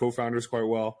the co-founders quite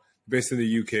well. Based in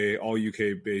the UK, all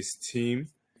UK based team.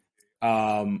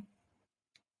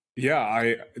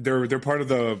 Yeah, they're part of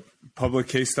the public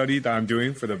case study that I'm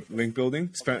doing for the link building.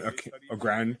 Spent a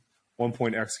grand,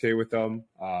 1.xk with them.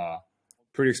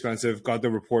 Pretty expensive. Got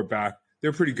the report back.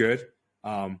 They're pretty good.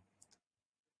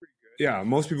 Yeah,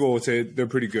 most people would say they're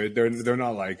pretty good. They're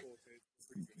not like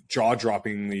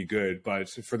jaw-droppingly good, but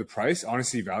for the price,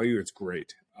 honestly, value, it's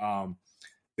great.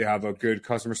 They have a good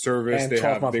customer service. And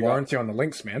 12-month warranty on the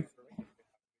links, man.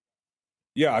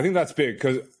 Yeah, I think that's big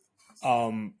because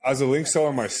as a link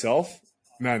seller myself,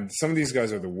 man, some of these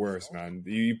guys are the worst, man.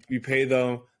 You pay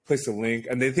them, place the link,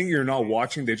 and they think you're not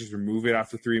watching. They just remove it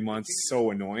after 3 months. It's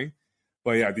so annoying.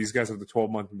 But yeah, these guys have the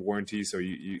 12-month warranty, so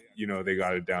you they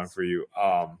got it down for you.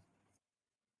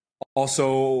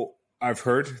 Also, I've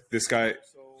heard this guy,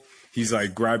 he's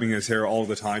like grabbing his hair all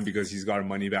the time because he's got a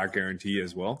money back guarantee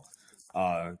as well.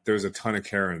 There's a ton of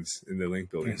Karens in the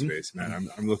link building space, man.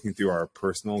 I'm looking through our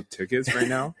personal tickets right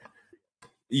now.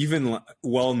 Even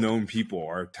well-known people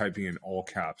are typing in all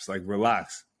caps, like,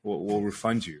 relax, we'll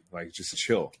refund you. Like, just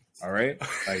chill. All right.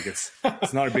 Like it's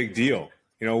not a big deal.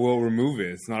 We'll remove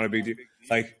it. It's not a big deal.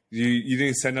 Like you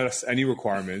didn't send us any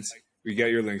requirements. We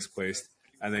get your links placed.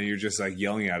 And then you're just like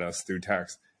yelling at us through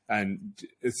text. And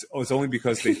it's only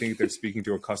because they think they're speaking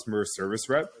to a customer service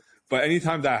rep. But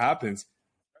anytime that happens,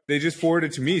 they just forward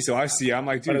it to me. So I see, I'm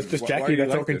like, dude, but it's just Jackie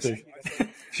that's talking to.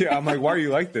 Yeah, I'm like, why are you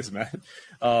like this, man?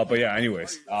 But yeah,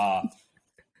 anyways,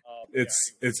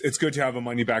 it's good to have a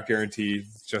money back guarantee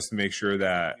just to make sure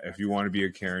that if you want to be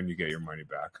a Karen, you get your money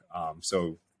back.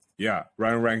 So yeah,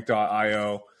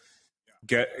 Rhinorank.io.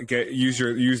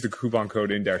 Use the coupon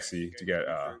code INDEXY to get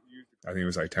I think it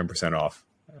was like 10% off.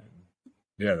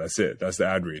 Yeah, that's it. That's the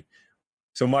ad read.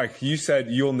 So Mike, you said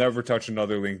you'll never touch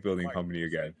another link building company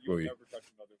again, will you?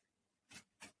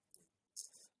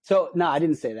 So no, I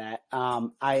didn't say that.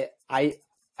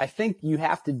 I think you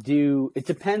have to do, it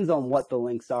depends on what the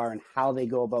links are and how they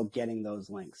go about getting those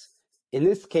links. In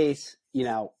this case,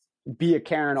 be a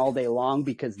Karen all day long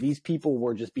because these people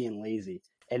were just being lazy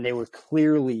and they were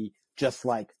clearly just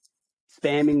like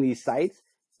spamming these sites,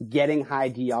 getting high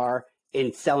DR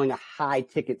and selling a high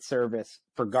ticket service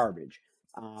for garbage.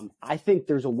 I think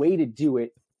there's a way to do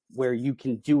it where you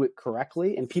can do it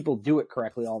correctly, and people do it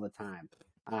correctly all the time.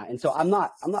 And so I'm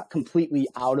not completely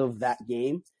out of that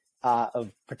game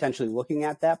of potentially looking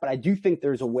at that, but I do think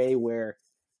there's a way where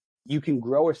you can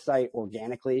grow a site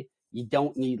organically. You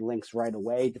don't need links right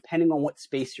away, depending on what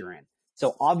space you're in.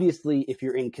 So obviously, if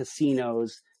you're in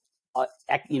casinos, a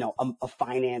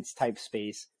finance type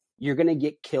space, you're going to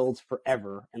get killed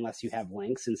forever unless you have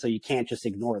links. And so you can't just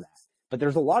ignore that. But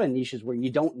there's a lot of niches where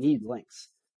you don't need links.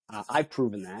 I've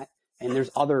proven that. And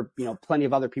there's plenty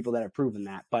of other people that have proven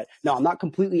that. But no, I'm not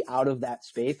completely out of that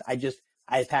space.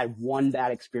 I've had one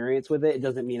bad experience with it. It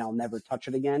doesn't mean I'll never touch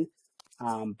it again.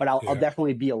 But I'll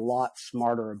definitely be a lot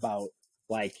smarter about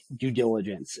like due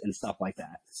diligence and stuff like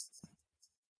that.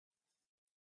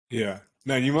 Yeah.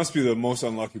 Man, you must be the most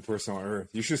unlucky person on earth.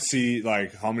 You should see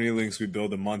like how many links we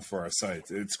build a month for our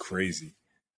sites. It's crazy.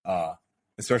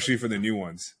 Especially for the new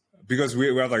ones. Because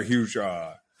we have like huge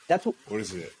what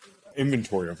is it?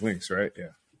 Inventory of links, right?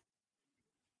 Yeah.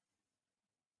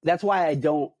 That's why I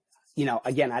don't,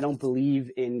 again, I don't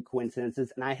believe in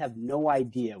coincidences, and I have no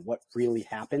idea what really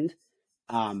happened.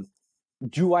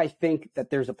 Do I think that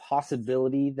there's a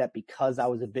possibility that because I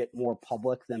was a bit more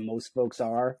public than most folks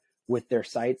are with their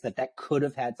sites, that could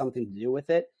have had something to do with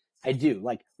it? I do.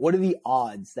 Like, what are the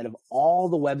odds that of all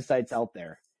the websites out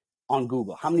there on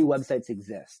Google, how many websites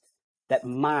exist, that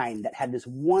mine that had this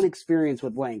one experience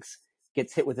with links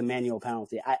gets hit with a manual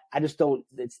penalty? I just don't,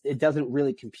 it doesn't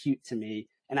really compute to me.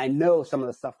 And I know some of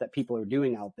the stuff that people are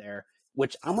doing out there,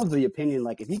 which I'm of the opinion,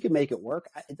 like if you can make it work,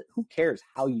 who cares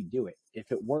how you do it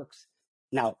if it works?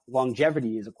 Now,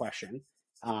 longevity is a question.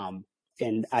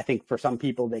 And I think for some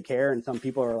people they care, and some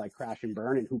people are like crash and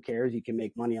burn, and who cares? You can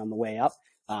make money on the way up.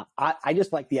 I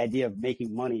just like the idea of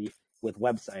making money with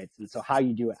websites. And so how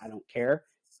you do it, I don't care.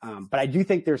 But I do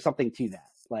think there's something to that.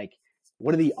 Like,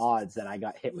 what are the odds that I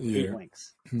got hit with 8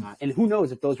 links? And who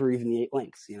knows if those were even the 8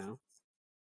 links,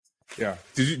 Yeah.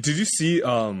 Did you see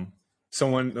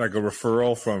someone like a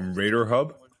referral from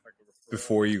Raiderhub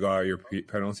before you got your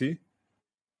penalty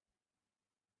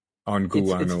on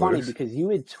Google Analytics? It's funny because you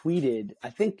had tweeted, I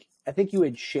think you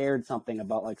had shared something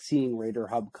about like seeing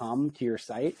Raiderhub come to your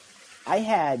site. I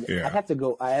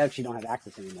actually don't have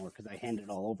access anymore because I handed it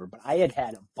all over, but I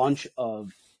had a bunch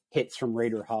of hits from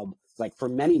Raiderhub like for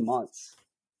many months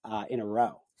in a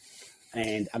row.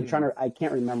 And I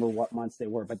can't remember what months they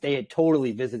were, but they had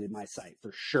totally visited my site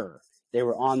for sure. They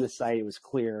were on the site. It was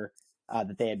clear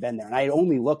that they had been there. And I had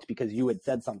only looked because you had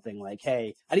said something like,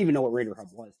 hey, I didn't even know what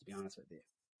Raiderhub was, to be honest with you.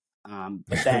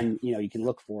 But then, you can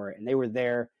look for it, and they were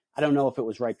there. I don't know if it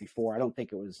was right before. I don't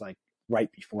think it was like right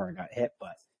before I got hit,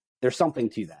 but there's something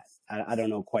to that. I don't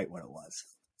know quite what it was.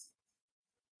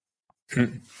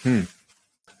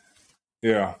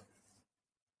 Yeah.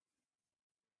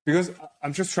 Because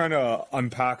I'm just trying to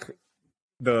unpack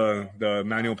the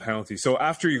manual penalty. So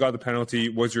after you got the penalty,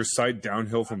 was your site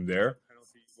downhill from there?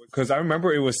 Because I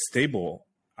remember it was stable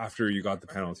after you got the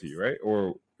penalty, right?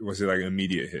 Or was it like an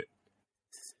immediate hit?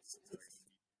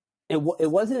 It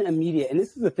wasn't immediate. And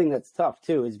this is the thing that's tough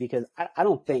too, is because I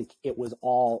don't think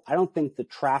the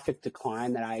traffic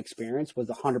decline that I experienced was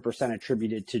 100%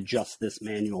 attributed to just this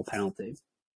manual penalty.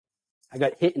 I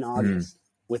got hit in August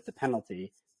with the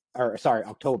penalty.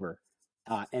 October.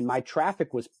 And my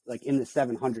traffic was like in the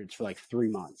 700s for like 3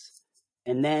 months.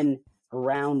 And then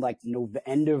around like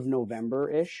end of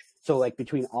November-ish, so like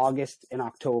between August and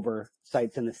October,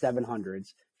 sites in the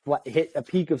 700s, hit a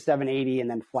peak of 780 and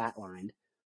then flatlined.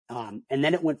 And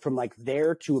then it went from like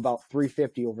there to about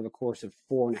 350 over the course of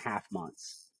 4.5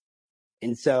 months.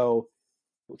 And so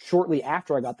shortly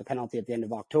after I got the penalty at the end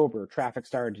of October, traffic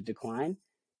started to decline.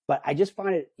 But I just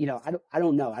find it, I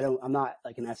don't know. I'm not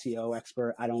like an SEO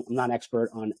expert. I'm not an expert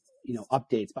on,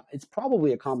 updates, but it's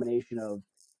probably a combination of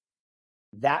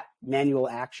that manual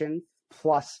action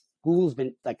plus Google's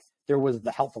been like, there was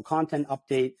the helpful content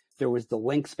update. There was the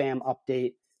link spam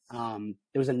update.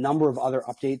 There was a number of other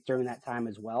updates during that time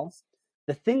as well.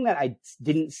 The thing that I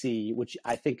didn't see, which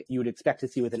I think you would expect to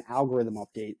see with an algorithm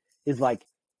update, is like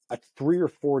a 3 or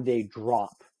 4 day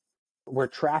drop where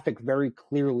traffic very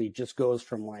clearly just goes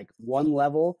from like one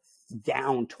level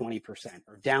down 20%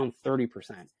 or down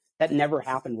 30%. That never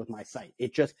happened with my site.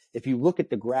 It just, if you look at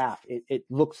the graph, it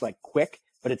looks like quick,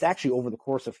 but it's actually over the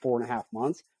course of 4.5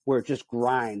 months where it just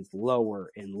grinds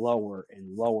lower and lower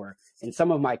and lower. And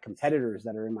some of my competitors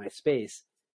that are in my space,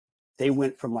 they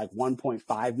went from like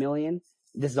 1.5 million.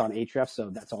 This is on Ahrefs, so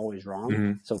that's always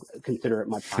wrong. So consider it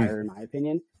much higher in my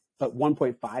opinion. But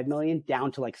 1.5 million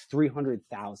down to like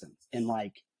 300,000 in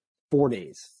like 4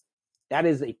 days. That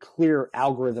is a clear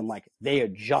algorithm. Like they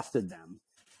adjusted them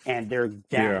and they're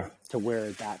down to where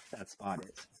that spot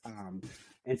is.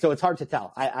 And so it's hard to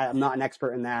tell. I'm not an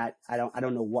expert in that. I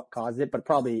don't know what caused it, but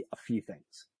probably a few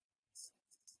things.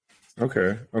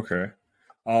 Okay.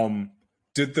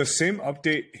 Did the same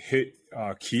update hit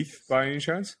Keith by any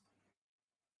chance?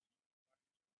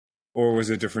 Or was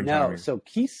it different timing? No, so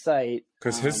Keith's site...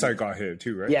 Because his site got hit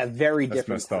too, right? Yeah, very That's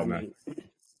different messed up, man.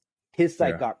 His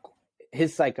site got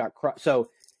crushed. So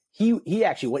he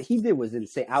actually, what he did was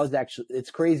insane.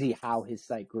 It's crazy how his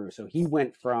site grew. So he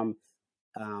went from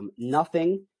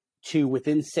nothing to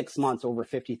within 6 months over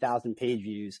 50,000 page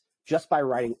views just by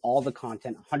writing all the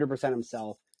content 100%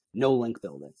 himself, no link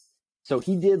building. So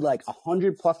he did like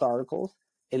 100 plus articles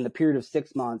in the period of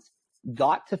 6 months,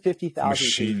 got to 50,000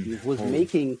 page views, was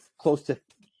making close to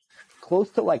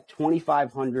like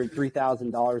 $2,500,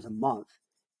 $3,000 a month.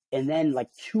 And then like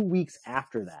 2 weeks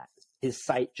after that, his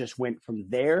site just went from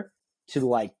there to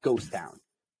like ghost town.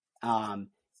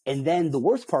 And then the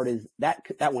worst part is that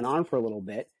went on for a little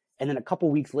bit. And then a couple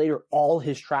weeks later, all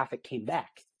his traffic came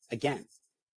back again.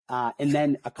 And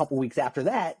then a couple weeks after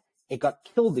that, it got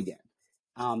killed again.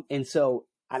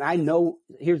 And I know,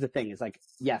 here's the thing, is like,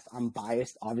 yes, I'm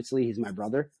biased. Obviously, he's my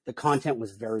brother. The content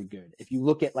was very good. If you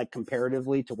look at like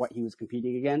comparatively to what he was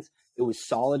competing against, it was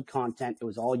solid content. It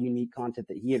was all unique content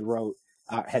that he had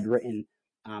written.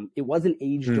 It was an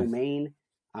age domain.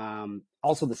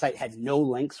 Also, the site had no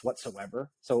links whatsoever.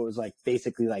 So it was like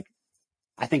basically like,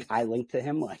 I think I linked to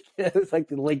him. Like it was like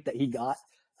the link that he got.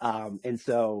 And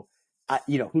so,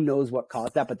 who knows what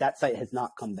caused that, but that site has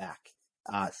not come back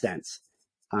since.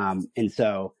 And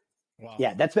so, wow.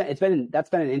 Yeah, that's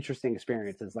been an interesting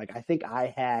experience. It's like, I think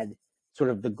I had sort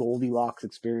of the Goldilocks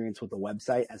experience with the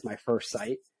website as my first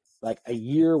site. Like a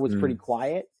year was pretty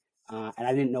quiet. And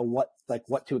I didn't know what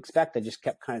to expect. I just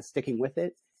kept kind of sticking with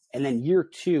it. And then year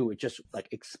 2, it just like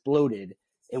exploded.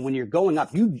 And when you're going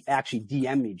up, you actually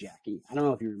DM me, Jackie. I don't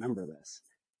know if you remember this.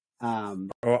 I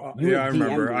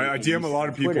remember. I DM a lot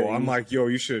of people. I'm like, yo,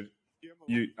 you should.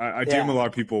 I DM a lot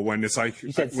of people when it's like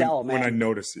you said sell, man. When I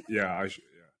notice it. Yeah, I should.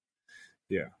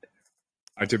 Yeah.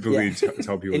 I typically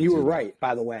tell people. And you were right,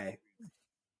 by the way.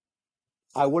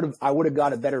 I would have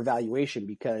got a better valuation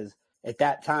because at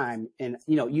that time, and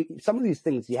some of these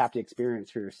things you have to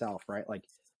experience for yourself, right? Like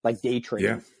day trading.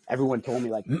 Yeah. Everyone told me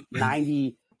like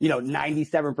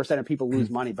 97% of people lose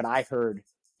money, but I heard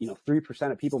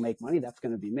 3% of people make money. That's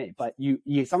going to be me. But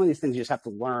you some of these things you just have to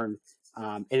learn.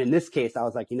 And in this case, I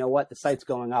was like, you know what? The site's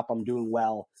going up. I'm doing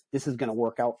well. This is going to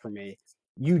work out for me.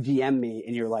 You DM me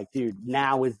and you're like, dude,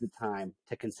 now is the time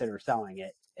to consider selling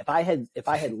it. If I had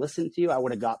listened to you, I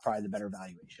would have got probably the better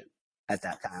valuation at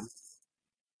that time.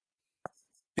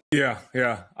 Yeah.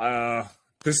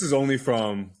 This is only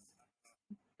from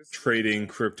trading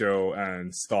crypto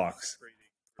and stocks.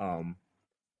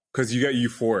 Because you get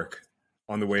euphoric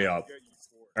on the way up.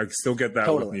 I still get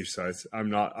that with niche sites.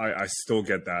 I still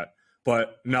get that.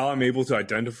 But now I'm able to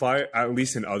identify, at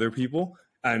least in other people,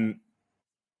 and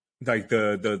like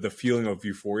the feeling of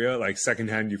euphoria, like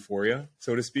secondhand euphoria,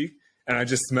 so to speak. And I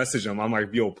just message them. I'm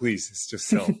like, yo, please, it's just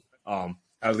sell.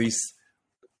 At least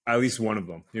one of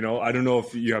them. I don't know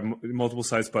if you have multiple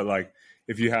sites, but like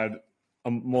if you had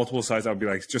multiple sites, I'd be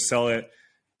like, just sell it.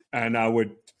 And I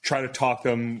would try to talk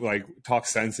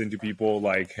sense into people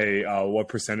like, hey, what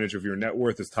percentage of your net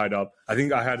worth is tied up? I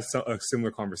think I had a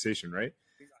similar conversation, right?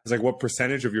 It's like, what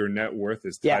percentage of your net worth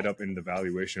is tied up in the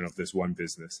valuation of this one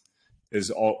business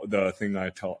is all the thing I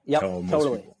tell most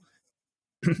people.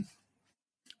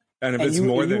 And if it's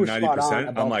more than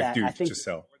 90%, I'm like, dude, just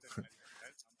sell.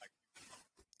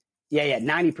 Yeah,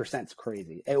 90% is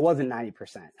crazy. It wasn't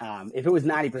 90%. If it was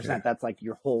 90%, that's like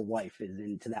your whole life is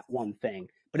into that one thing.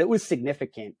 But it was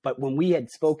significant. But when we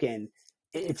had spoken,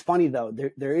 it's funny though,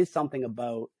 there is something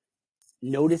about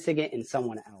noticing it in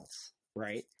someone else,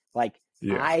 right? Like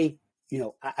I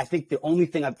think the only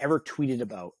thing I've ever tweeted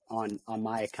about on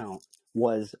my account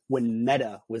was when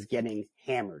Meta was getting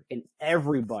hammered and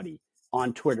everybody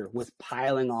on Twitter was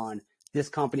piling on this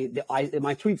company.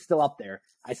 My tweet's still up there.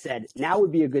 I said, now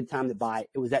would be a good time to buy.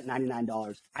 It was at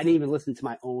 $99. I didn't even listen to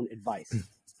my own advice.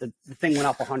 The thing went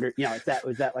up 100, it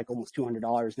was at like almost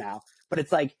 $200 now. But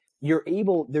it's like,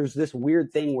 there's this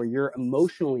weird thing where you're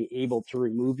emotionally able to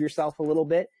remove yourself a little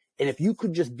bit. And if you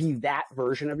could just be that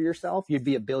version of yourself, you'd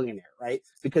be a billionaire, right?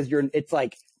 Because it's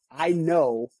like, I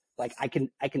know, like I can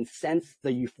sense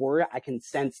the euphoria. I can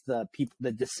sense the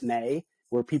dismay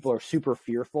where people are super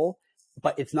fearful,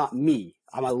 but it's not me.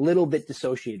 I'm a little bit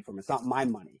dissociated from it. It's not my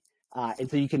money. And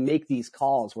so you can make these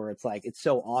calls where it's like, it's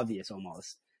so obvious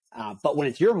almost. But when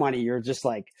it's your money, you're just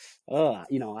like, I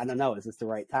don't know. Is this the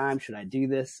right time? Should I do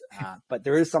this? But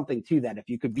there is something to that. If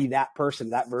you could be that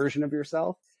person, that version of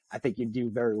yourself, I think you'd do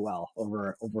very well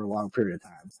over a long period of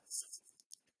time.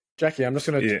 Jackie, I'm just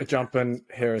going to jump in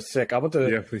here a sec. I want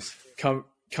to please.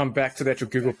 come back to the actual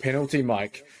Google penalty,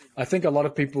 Mike. I think a lot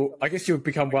of people, I guess you've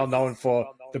become well known for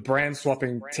the brand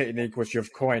swapping technique, which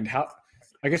you've coined.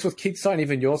 I guess with Keith's site and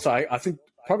even your site, I think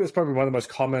it's probably one of the most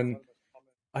common.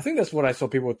 I think that's what I saw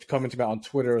people comment about on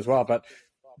Twitter as well. But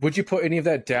would you put any of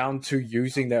that down to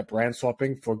using that brand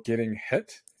swapping for getting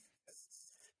hit?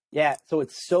 Yeah, so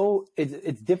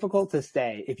it's difficult to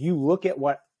say. If you look at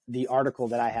what the article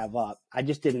that I have up, I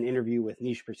just did an interview with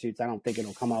Niche Pursuits. I don't think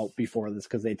it'll come out before this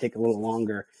because they take a little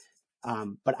longer.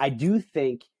 But I do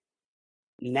think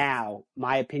now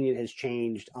my opinion has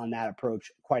changed on that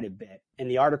approach quite a bit. In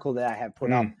the article that I have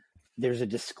put up, there's a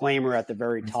disclaimer at the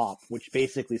very top, which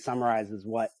basically summarizes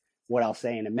what I'll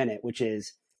say in a minute, which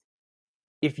is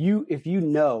if you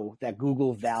know that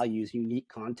Google values unique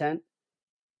content,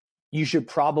 you should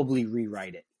probably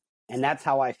rewrite it. And that's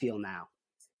how I feel now.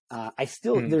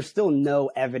 There's still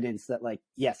no evidence that, like,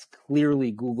 yes,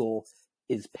 clearly Google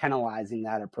is penalizing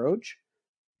that approach,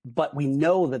 but we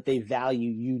know that they value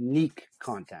unique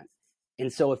content.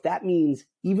 And so if that means,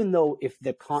 even though if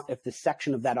the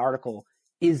section of that article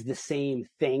is the same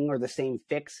thing or the same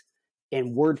fix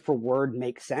and word for word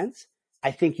makes sense,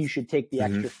 I think you should take the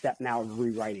extra step now of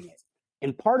rewriting it.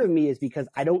 And part of me is because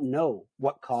I don't know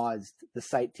what caused the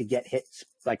site to get hit,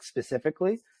 like,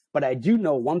 specifically, but I do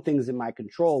know one thing's in my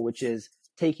control, which is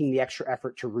taking the extra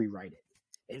effort to rewrite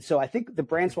it. And so I think the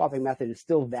brand swapping method is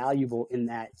still valuable in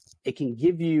that it can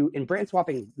give you, and brand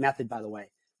swapping method, by the way,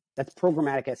 that's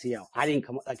programmatic SEO. I didn't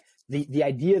come, like, the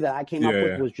idea that I came up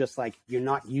with was just like, you're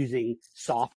not using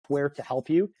software to help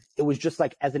you. It was just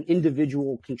like, as an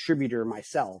individual contributor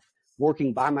myself,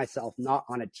 working by myself, not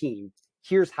on a team,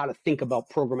 here's how to think about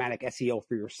programmatic SEO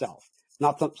for yourself.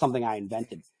 Not something I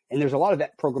invented. And there's a lot of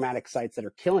programmatic sites that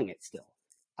are killing it still.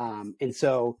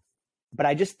 But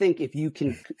I just think if you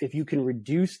can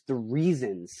reduce the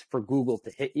reasons for Google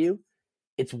to hit you,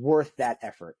 it's worth that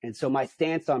effort. And so my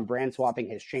stance on brand swapping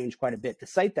has changed quite a bit. The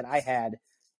site that I had,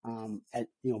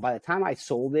 by the time I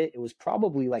sold it, it was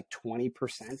probably like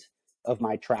 20% of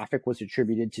my traffic was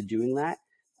attributed to doing that.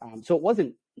 So it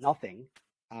wasn't nothing,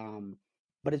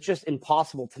 but it's just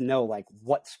impossible to know, like,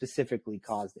 what specifically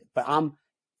caused it. But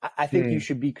I think you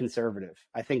should be conservative.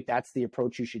 I think that's the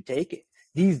approach you should take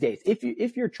these days.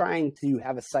 If you're trying to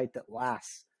have a site that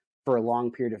lasts for a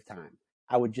long period of time,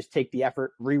 I would just take the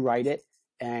effort, rewrite it,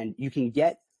 and you can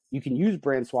use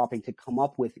brand swapping to come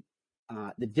up with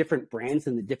the different brands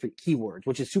and the different keywords,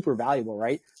 which is super valuable,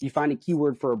 right? You find a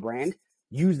keyword for a brand,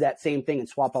 use that same thing and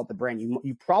swap out the brand.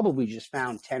 You probably just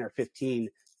found 10 or 15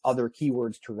 other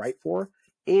keywords to write for.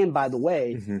 And by the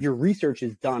way, your research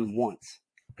is done once,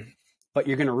 but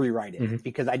you're going to rewrite it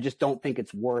because I just don't think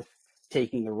it's worth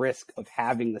taking the risk of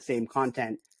having the same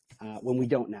content when we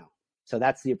don't know. So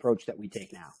that's the approach that we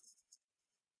take now.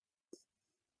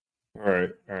 All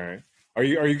right. Are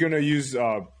you going to use?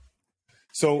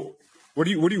 So what are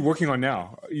you working on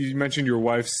now? You mentioned your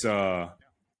wife's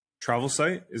travel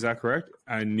site. Is that correct?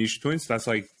 And Niche Twins. That's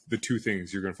like the two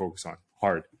things you're going to focus on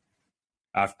hard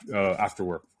after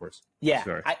work, of course. Yeah,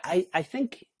 sorry. I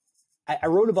think I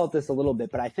wrote about this a little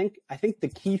bit, but I think the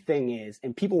key thing is,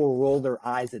 and people will roll their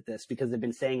eyes at this because they've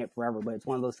been saying it forever, but it's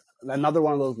another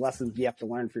one of those lessons you have to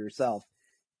learn for yourself.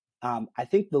 I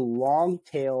think the long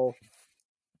tail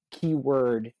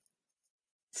keyword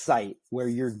site where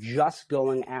you're just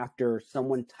going after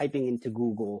someone typing into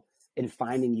Google and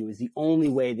finding you is the only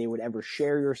way they would ever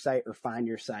share your site or find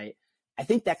your site. I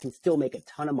think that can still make a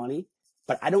ton of money,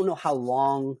 but I don't know how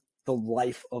long the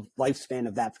lifespan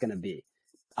of that's going to be.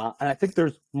 And I think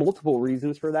there's multiple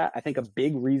reasons for that. I think a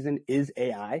big reason is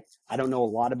AI. I don't know a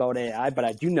lot about AI, but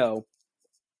I do know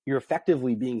you're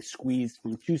effectively being squeezed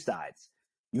from two sides.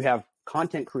 You have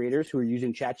content creators who are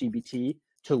using ChatGPT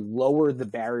to lower the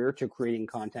barrier to creating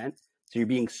content. So you're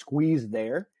being squeezed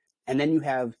there. And then you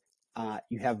have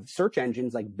search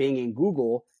engines like Bing and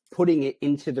Google putting it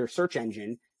into their search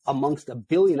engine amongst a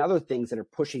billion other things that are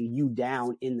pushing you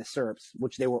down in the SERPs,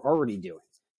 which they were already doing.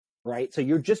 Right. So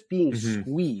you're just being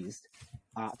squeezed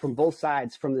from both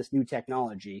sides from this new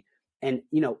technology. And,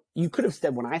 you could have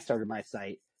said when I started my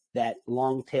site that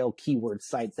long tail keyword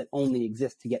sites that only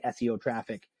exist to get SEO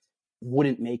traffic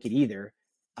wouldn't make it either.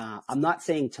 I'm not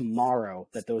saying tomorrow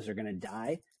that those are going to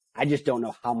die. I just don't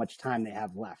know how much time they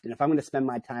have left. And if I'm going to spend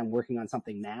my time working on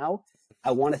something now,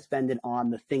 I want to spend it on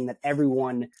the thing that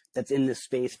everyone that's in this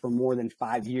space for more than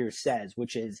 5 years says,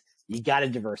 which is you got to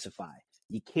diversify.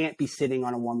 You can't be sitting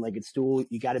on a one-legged stool.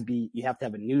 You have to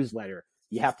have a newsletter.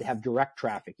 You have to have direct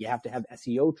traffic. You have to have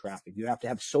SEO traffic. You have to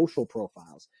have social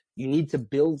profiles. You need to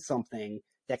build something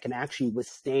that can actually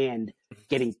withstand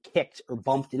getting kicked or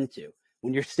bumped into.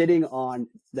 When you're sitting on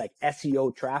like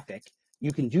SEO traffic,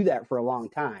 you can do that for a long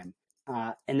time.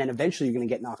 And then eventually you're going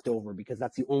to get knocked over because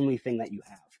that's the only thing that you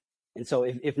have. And so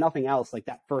if nothing else, like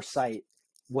that first site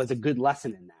was a good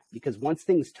lesson in that, because once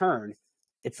things turn,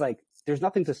 it's like, there's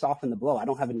nothing to soften the blow. I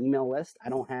don't have an email list. I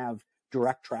don't have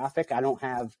direct traffic. I don't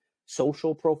have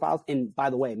social profiles. And by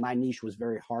the way, my niche was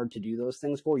very hard to do those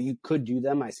things for. You could do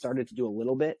them. I started to do a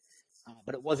little bit,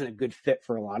 but it wasn't a good fit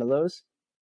for a lot of those.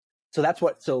 So that's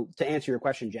what, so to answer your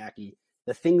question, Jackie,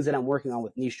 the things that I'm working on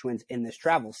with Niche Twins in this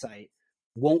travel site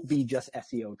won't be just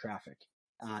SEO traffic.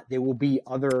 There will be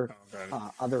other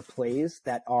plays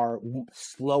that are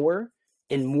slower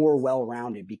and more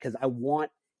well-rounded, because I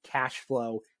want cash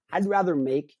flow. I'd rather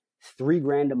make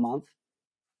 $3,000 a month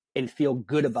and feel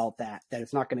good about that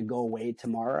it's not going to go away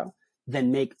tomorrow,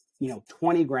 than make,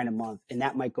 20 grand a month and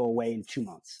that might go away in 2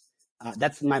 months.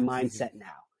 That's my mindset now.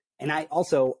 And I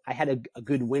had a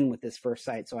good win with this first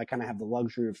site. So I kind of have the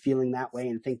luxury of feeling that way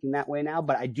and thinking that way now,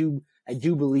 but I do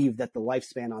believe that the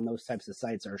lifespan on those types of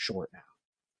sites are short now.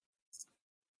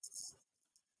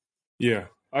 Yeah,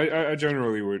 I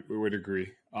generally would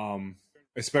agree.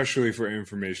 Especially for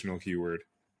informational keywords.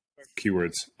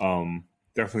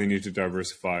 Definitely need to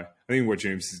diversify. I think what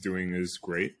James is doing is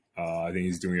great. I think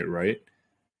he's doing it right,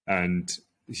 and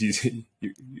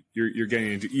you're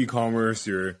getting into e-commerce.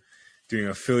 You're doing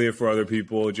affiliate for other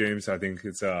people, James. I think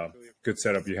it's a good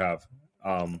setup you have.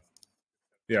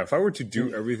 Yeah, if I were to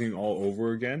do everything all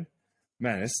over again,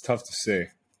 man, it's tough to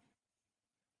say.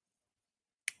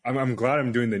 I'm glad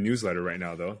I'm doing the newsletter right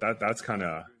now, though. That's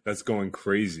going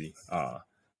crazy.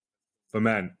 But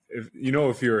man,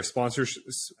 if you're a sponsor,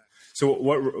 so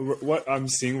what I'm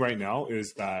seeing right now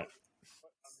is that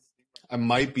I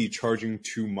might be charging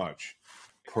too much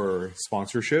per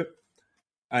sponsorship,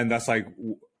 and that's like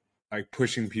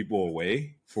pushing people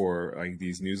away for like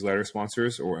these newsletter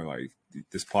sponsors or like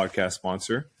this podcast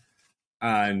sponsor.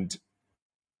 And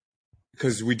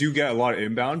because we do get a lot of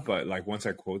inbound, but like once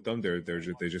I quote them, they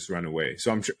just run away.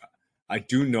 So I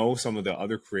do know some of the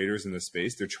other creators in the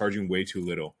space, they're charging way too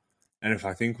little. And if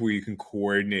I think we can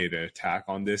coordinate an attack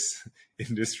on this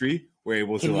industry, we're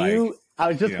able to I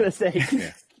was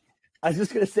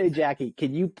just going to say, Jackie,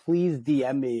 can you please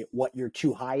DM me what your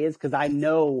too high is? Because I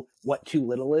know what too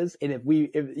little is. And if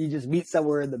you just meet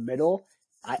somewhere in the middle,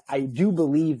 I do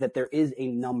believe that there is a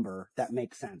number that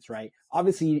makes sense, right?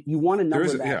 Obviously, you want a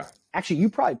number that actually you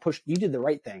did the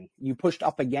right thing. You pushed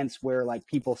up against where like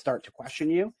people start to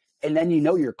question you, and then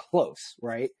you're close,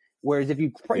 right? Whereas if you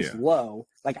price low,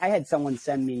 like I had someone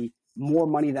send me more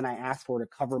money than I asked for to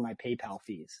cover my PayPal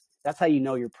fees. That's how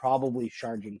you're probably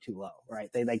charging too low,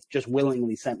 right? They like just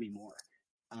willingly sent me more.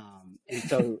 And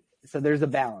so there's a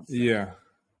balance there. Yeah.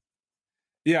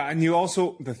 Yeah. And you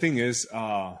also, the thing is,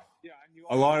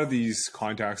 a lot of these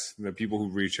contacts, the people who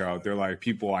reach out, they're like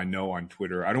people I know on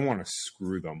Twitter. I don't want to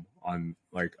screw them on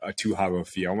like a too high of a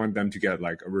fee. I want them to get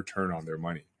like a return on their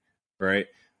money. Right.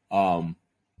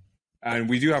 And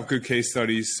we do have good case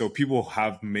studies. So people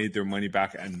have made their money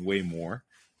back and way more.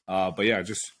 But yeah,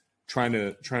 just trying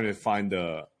to find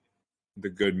the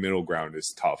good middle ground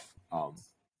is tough.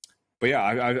 But yeah,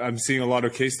 I'm seeing a lot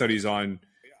of case studies on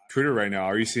Twitter right now.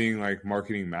 Are you seeing like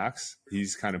Marketing Max?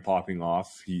 He's kind of popping off.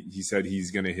 He said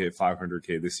he's going to hit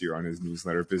 500K this year on his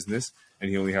newsletter business, and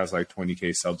he only has like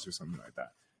 20K subs or something like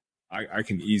that. I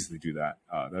can easily do that.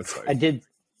 That's like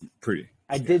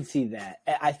I did see that.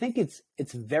 I think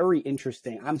it's very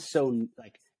interesting.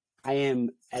 I am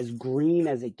as green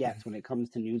as it gets when it comes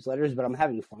to newsletters, but I'm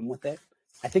having fun with it.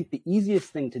 I think the easiest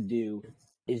thing to do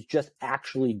is just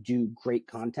actually do great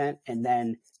content. And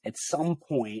then at some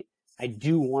point, I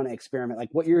do want to experiment like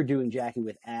what you're doing, Jackie,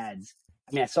 with ads.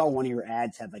 I mean, I saw one of your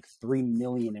ads had like 3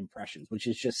 million impressions, which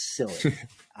is just silly.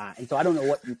 And so I don't know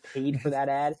what you paid for that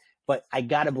ad, but I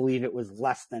got to believe it was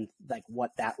less than like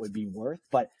what that would be worth.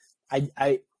 But I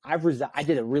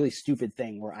did a really stupid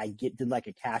thing where I did like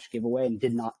a cash giveaway and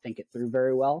did not think it through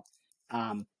very well.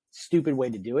 Stupid way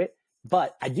to do it.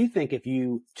 But I do think if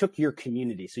you took your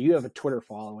community, so you have a Twitter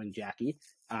following, Jackie,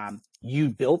 you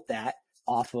built that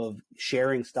off of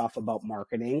sharing stuff about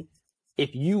marketing.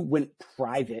 If you went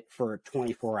private for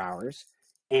 24 hours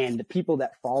and the people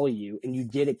that follow you and you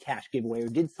did a cash giveaway or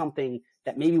did something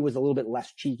that maybe was a little bit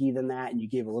less cheeky than that and you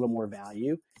gave a little more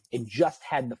value, it just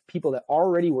had the people that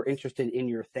already were interested in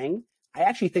your thing. I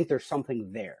actually think there's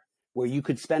something there where you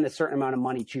could spend a certain amount of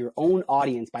money to your own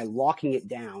audience by locking it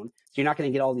down. So you're not going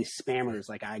to get all these spammers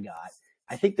like I got.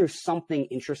 I think there's something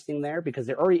interesting there because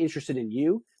they're already interested in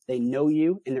you. They know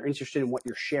you and they're interested in what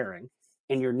you're sharing.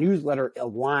 And your newsletter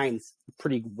aligns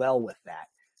pretty well with that.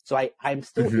 So I'm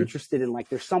still interested in, like,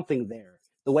 there's something there.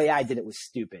 The way I did it was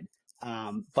stupid.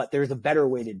 But there's a better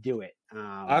way to do it.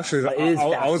 Actually,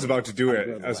 I was about to do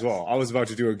it as well. I was about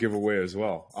to do a giveaway as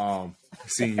well.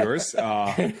 Seeing yours,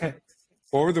 what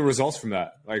were the results from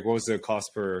that? Like, what was the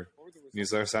cost per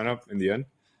newsletter sign up in the end?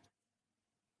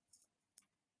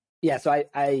 Yeah, so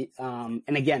I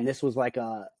and again, this was like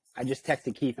I just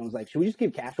texted Keith and was like, should we just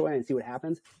give cash away and see what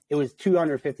happens? It was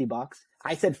 $250.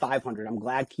 I said 500. I'm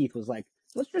glad Keith was like,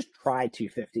 let's just try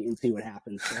 250 and see what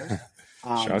happens.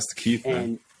 Shout out to Keith, man.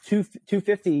 And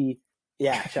 250.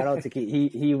 Yeah, shout out to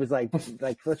Keith. He was like,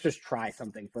 let's just try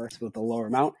something first with a lower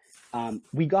amount.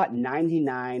 We got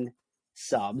 99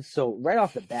 subs. So right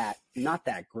off the bat, not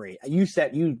that great. You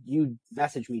said, you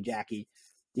messaged me, Jackie,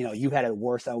 you know, you had a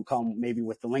worse outcome maybe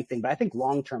with the link thing, but I think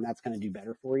long-term that's going to do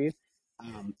better for you.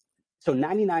 So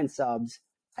 99 subs,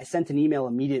 I sent an email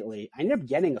immediately. I ended up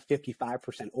getting a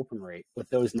 55% open rate with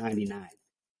those 99.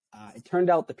 It turned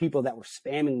out the people that were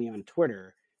spamming me on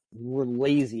Twitter were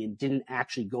lazy and didn't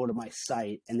actually go to my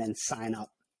site and then sign up.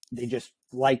 They just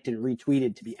liked and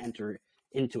retweeted to be entered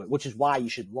into it, which is why you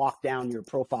should lock down your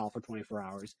profile for 24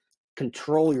 hours,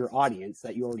 control your audience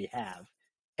that you already have,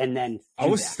 and then I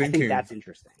think that's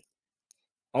interesting.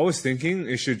 I was thinking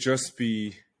it should just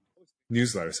be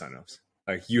newsletter signups.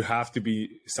 Like, you have to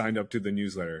be signed up to the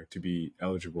newsletter to be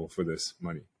eligible for this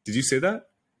money. Did you say that?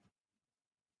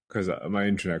 Because my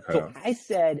internet cut out. I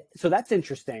said, so that's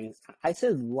interesting. I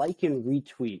said like and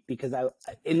retweet because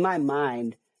in my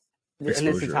mind, exposure,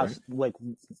 and this is how like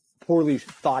poorly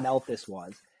thought out this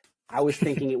was. I was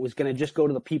thinking it was going to just go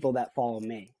to the people that follow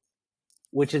me,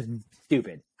 which is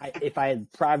stupid. If I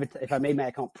made my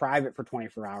account private for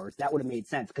 24 hours, that would have made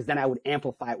sense because then I would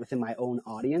amplify it within my own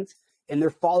audience. And they're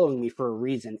following me for a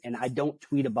reason. And I don't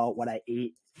tweet about what I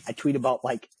ate. I tweet about,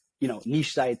 like, you know,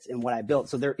 niche sites and what I built.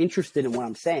 So they're interested in what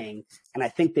I'm saying. And I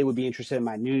think they would be interested in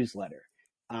my newsletter.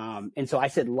 And so I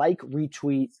said, like,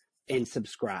 retweet, and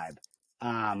subscribe.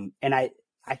 And I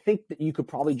think that you could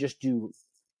probably just do,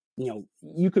 you know,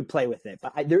 you could play with it,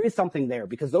 but there is something there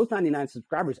because those 99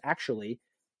 subscribers actually,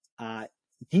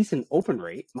 decent open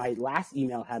rate. My last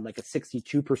email had like a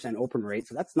 62% open rate.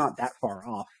 So that's not that far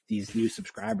off these new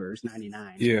subscribers,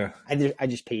 99. Yeah. I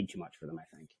just paid too much for them,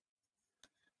 I think.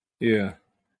 Yeah.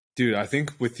 Dude, I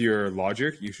think with your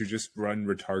logic, you should just run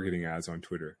retargeting ads on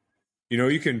Twitter. You know,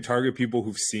 you can target people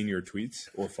who've seen your tweets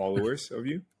or followers of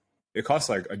you. It costs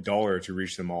like $1 to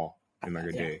reach them all in like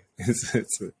a day.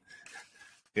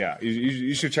 Yeah,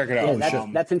 you should check it out. Yeah,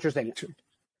 that's interesting.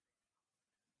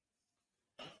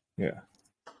 Yeah.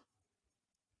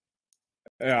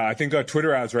 Yeah, I think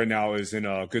Twitter ads right now is in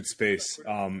a good space.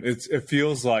 It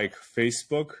feels like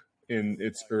Facebook in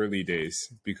its early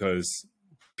days because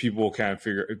people can't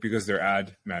because their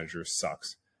ad manager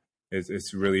sucks.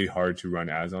 It's really hard to run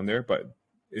ads on there, but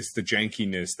it's the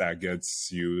jankiness that gets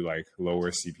you like lower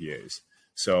CPAs.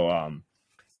 So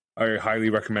I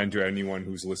highly recommend to anyone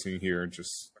who's listening here,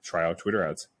 just try out Twitter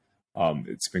ads.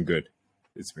 It's been good.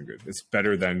 It's been good. It's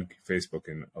better than Facebook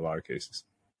in a lot of cases.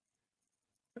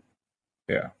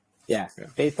 Yeah.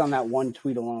 Based on that one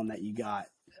tweet alone that you got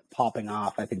popping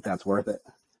off, I think that's worth it.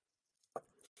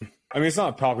 I mean, it's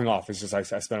not popping off. It's just I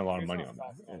spent a lot of money on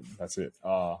that, and that's it.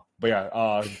 But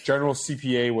yeah, general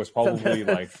CPA was probably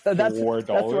like $4. That's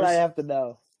what I have to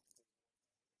know.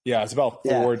 Yeah, it's about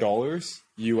 $4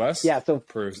 US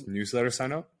per newsletter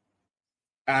sign up,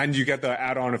 and you get the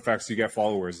add-on effects. You get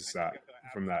followers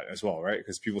from that as well, right?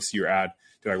 Because people see your ad,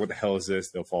 they're like, "What the hell is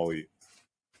this?" They'll follow you.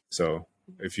 So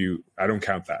I don't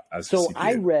count that as. So CPA.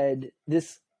 I read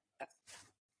this.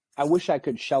 I wish I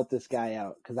could shout this guy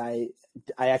out because I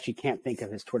actually can't think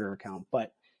of his Twitter account,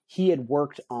 but he had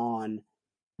worked on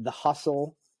The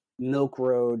Hustle, Milk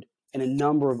Road, and a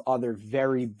number of other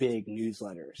very big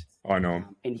newsletters. Oh, I know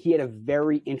him. And he had a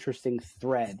very interesting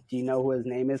thread. Do you know who his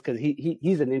name is? Because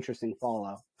he's an interesting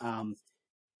follow.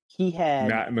 He had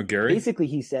Matt McGarry. Basically,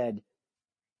 he said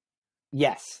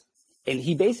yes, and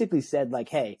he basically said like,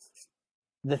 "Hey,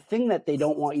 the thing that they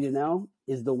don't want you to know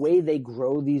is the way they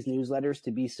grow these newsletters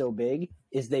to be so big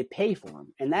is they pay for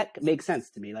them." And that makes sense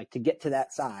to me. Like, to get to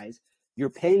that size, you're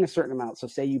paying a certain amount. So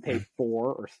say you pay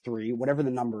 4 or 3, whatever the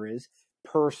number is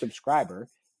per subscriber,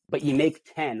 but you make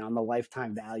 10 on the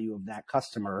lifetime value of that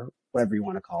customer, whatever you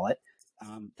want to call it.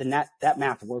 Then that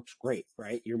math works great,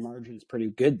 right? Your margin's pretty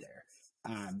good there.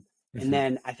 And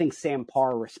then I think Sam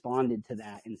Parr responded to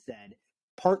that and said,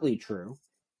 partly true.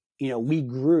 You know, we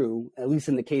grew, at least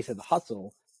in the case of The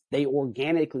Hustle, they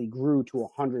organically grew to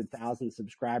 100,000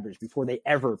 subscribers before they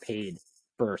ever paid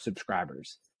for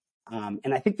subscribers.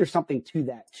 And I think there's something to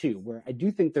that too, where I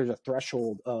do think there's a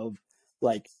threshold of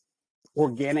like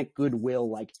organic goodwill,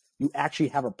 like you actually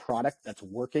have a product that's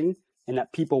working and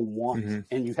that people want,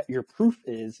 and your proof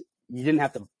is you didn't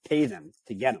have to pay them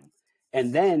to get them.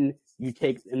 And then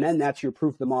that's your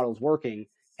proof the model's working.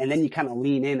 And then you kind of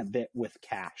lean in a bit with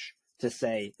cash to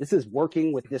say, this is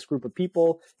working with this group of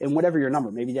people, and whatever your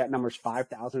number, maybe that number's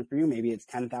 5,000 for you, maybe it's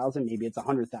 10,000, maybe it's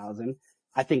 100,000.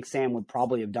 I think Sam would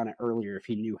probably have done it earlier if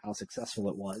he knew how successful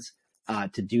it was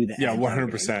to do that. Yeah,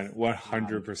 100%,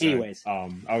 100%. Anyways,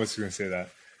 I was going to say that.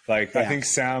 Like, I think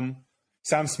Sam's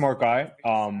a smart guy,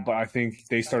 but I think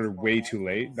they started way too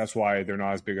late. That's why they're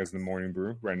not as big as the Morning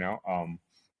Brew right now.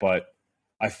 But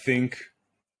I think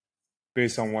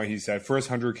based on what he said, first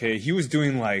 100K, he was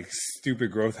doing like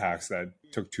stupid growth hacks that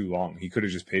took too long. He could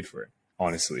have just paid for it,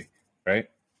 honestly, right?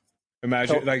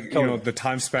 Imagine the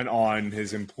time spent on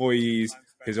his employees,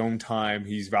 his own time,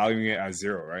 he's valuing it as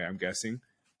zero, right? I'm guessing.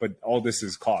 But all this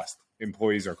is cost.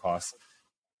 Employees are cost.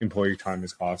 Employee time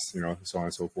is cost, so on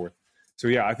and so forth. So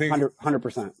yeah, I think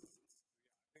 100%.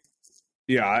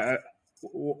 Yeah,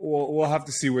 we'll have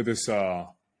to see where this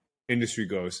industry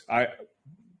goes.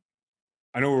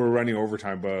 I know we're running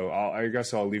overtime, but I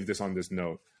guess I'll leave this on this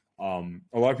note. A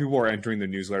lot of people are entering the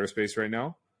newsletter space right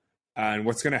now. And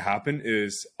what's going to happen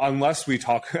is, unless we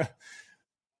talk,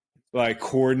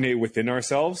 coordinate within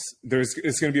ourselves,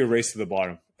 it's going to be a race to the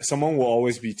bottom. Someone will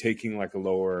always be taking like a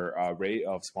lower rate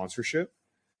of sponsorship,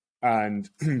 and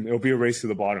it'll be a race to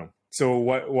the bottom. So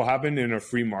what will happen in a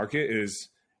free market is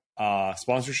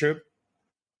sponsorship,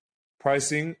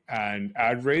 pricing, and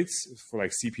ad rates for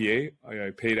like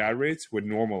CPA, paid ad rates, would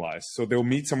normalize. So they'll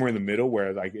meet somewhere in the middle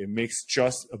where like it makes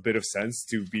just a bit of sense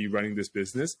to be running this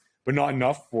business, but not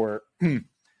enough for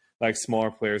like smaller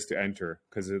players to enter,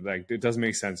 because it doesn't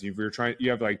make sense. If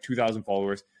you have like 2,000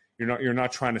 followers, you're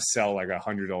not trying to sell like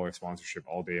 $100 sponsorship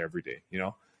all day every day,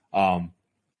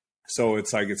 So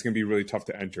it's gonna be really tough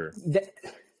to enter.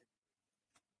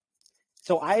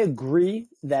 So I agree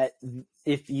that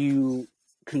if you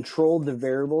control the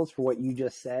variables for what you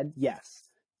just said, yes.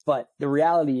 But the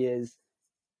reality is,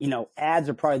 ads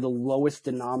are probably the lowest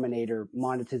denominator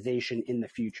monetization in the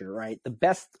future, right? The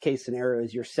best case scenario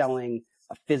is you're selling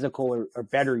a physical or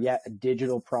better yet, a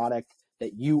digital product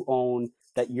that you own,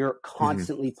 that you're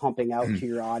constantly pumping out to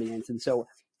your audience. And so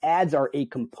ads are a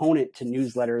component to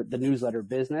the newsletter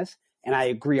business. And I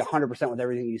agree 100% with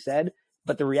everything you said.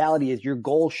 But the reality is your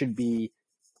goal should be,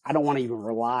 I don't want to even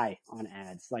rely on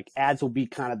ads. Like, ads will be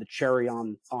kind of the cherry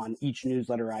on each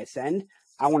newsletter I send.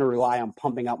 I want to rely on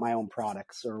pumping out my own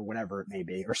products or whatever it may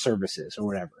be, or services or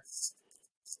whatever.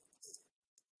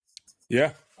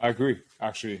 Yeah, I agree.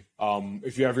 Actually,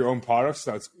 if you have your own products,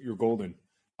 you're golden.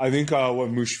 I think what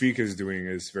Mushfiq is doing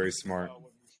is very smart.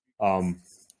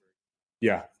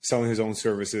 Yeah, selling his own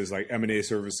services, like M&A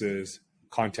services,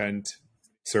 content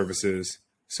services,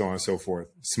 so on and so forth.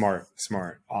 Smart.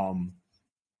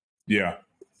 Yeah.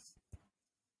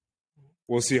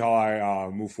 We'll see how I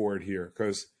move forward here,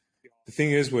 because the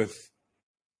thing is with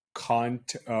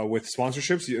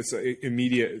sponsorships, it's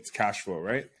immediate. It's cash flow,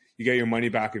 right? You get your money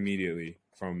back immediately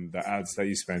from the ads that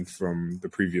you spent from the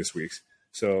previous weeks.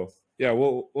 So yeah,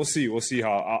 we'll see. We'll see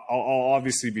how. I'll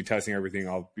obviously be testing everything.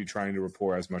 I'll be trying to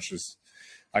report as much as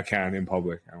I can in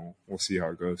public, and we'll see how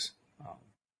it goes.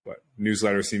 But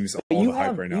newsletter seems all the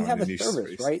hype right now. You have a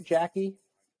service, right, Jackie?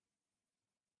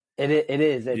 It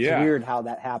is. It's weird how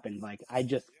that happened. Like,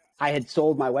 I had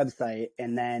sold my website,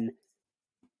 and then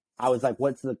I was like,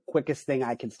 what's the quickest thing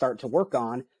I can start to work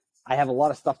on? I have a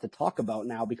lot of stuff to talk about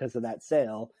now because of that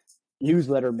sale.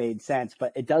 Newsletter made sense,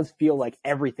 but it does feel like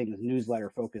everything is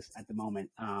newsletter focused at the moment.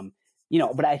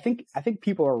 But I think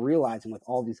people are realizing with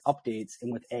all these updates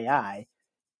and with AI,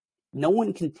 no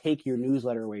one can take your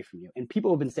newsletter away from you. And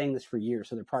people have been saying this for years,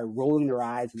 so they're probably rolling their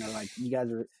eyes and they're like, you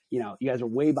guys are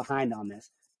way behind on this.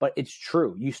 But it's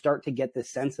true. You start to get this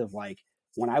sense of like,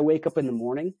 when I wake up in the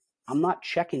morning, I'm not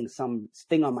checking some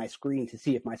thing on my screen to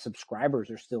see if my subscribers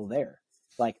are still there.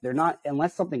 Like, they're not,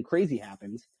 unless something crazy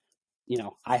happens.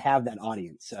 I have that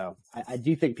audience. So I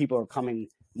do think people are coming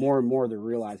more and more. They're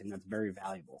realizing that's very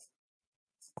valuable.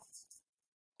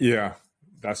 Yeah,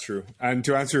 that's true. And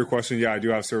to answer your question, yeah, I do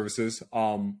have services.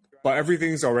 But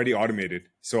everything's already automated.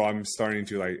 So I'm starting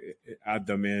to add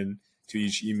them in to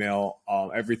each email.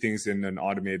 Everything's in an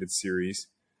automated series.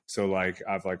 So I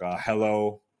have a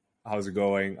hello, how's it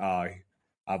going? I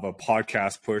have a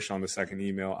podcast push on the second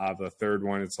email. I have a third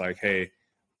one. It's like, hey,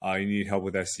 you need help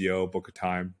with SEO, book a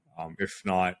time. If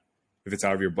not, if it's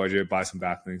out of your budget, buy some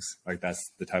backlinks. Like,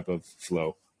 that's the type of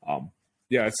flow.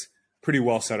 Yeah, it's pretty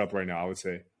well set up right now, I would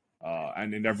say.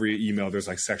 And in every email, there's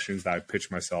sections that I pitch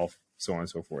myself, so on and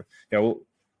so forth. Yeah,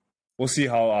 we'll see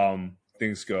how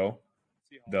things go.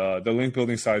 the link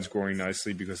building side is growing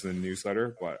nicely because of the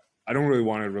newsletter, but I don't really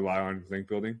want to rely on link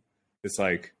building. It's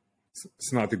like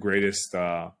it's not the greatest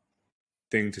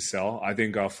thing to sell. I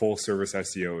think full service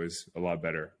SEO is a lot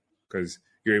better because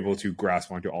you're able to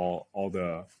grasp onto all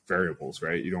the variables,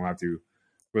 right? You don't have to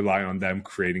rely on them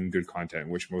creating good content,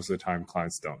 which most of the time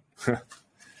clients don't.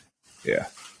 Yeah.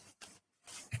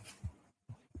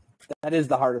 That is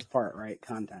the hardest part, right?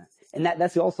 Content. And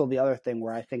that's also the other thing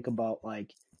where I think about,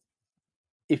 like,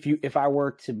 if I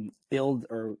were to build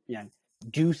or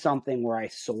do something where I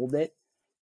sold it,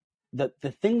 the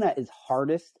thing that is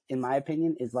hardest, in my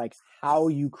opinion, is like how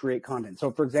you create content.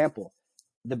 So for example,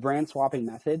 the brand swapping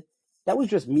method, that was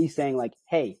just me saying like,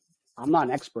 hey, I'm not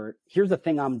an expert. Here's the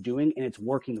thing I'm doing and it's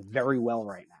working very well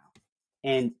right now.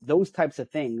 And those types of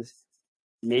things,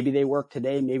 maybe they work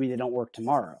today, maybe they don't work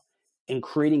tomorrow. And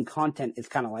creating content is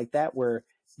kind of like that, where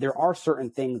there are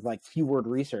certain things like keyword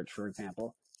research, for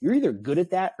example. You're either good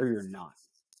at that or you're not,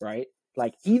 right?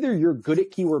 Like either you're good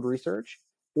at keyword research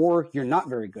or you're not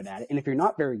very good at it. And if you're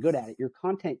not very good at it, your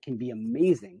content can be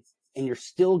amazing and you're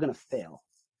still going to fail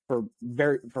for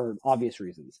obvious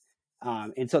reasons.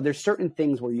 And so there's certain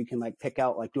things where you can like pick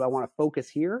out, like, do I want to focus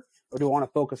here or do I want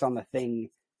to focus on the thing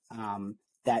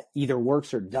that either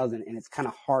works or doesn't? And it's kind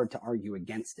of hard to argue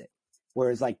against it.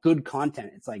 Whereas like good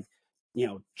content, it's like,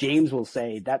 James will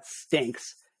say that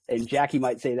stinks and Jackie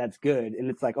might say that's good. And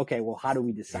it's like, okay, well, how do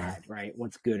we decide, right?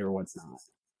 What's good or what's not?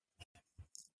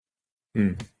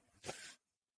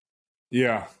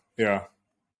 Yeah.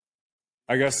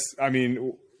 I guess, I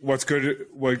mean, what's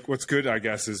good, I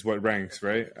guess, is what ranks,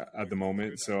 right, at the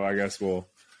moment. So I guess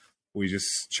we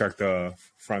just check the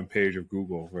front page of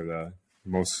Google for the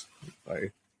most,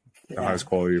 like, the highest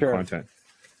quality of content.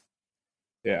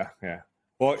 Yeah.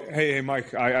 Well, hey,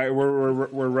 Mike,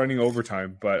 we're running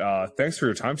overtime, but thanks for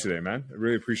your time today, man. I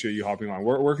really appreciate you hopping on.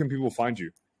 Where can people find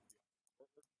you?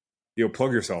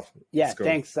 Plug yourself. Yeah,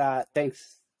 thanks,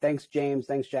 James.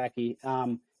 Thanks, Jackie.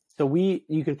 So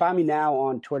you can find me now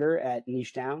on Twitter at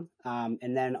NicheDown,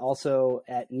 and then also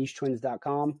at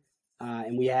nichetwins.com.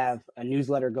 And we have a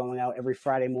newsletter going out every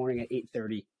Friday morning at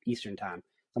 8:30 Eastern time.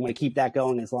 I'm going to keep that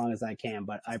going as long as I can,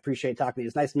 but I appreciate talking to you.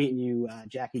 It's nice meeting you,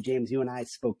 Jackie. James, you and I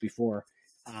spoke before,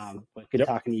 but good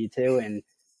talking to you too. And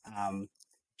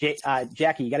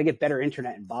Jackie, you got to get better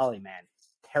internet in Bali, man.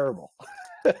 Terrible.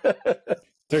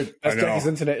 Dude, that's Jackie's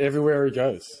internet everywhere he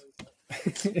goes.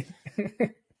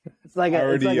 It's like a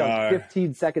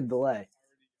 15-second delay.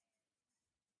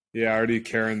 Yeah, I already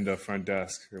Karen the front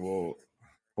desk. Well,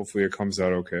 hopefully it comes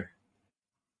out okay.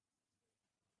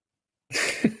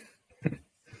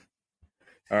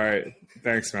 All right.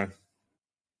 Thanks, man.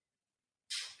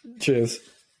 Cheers.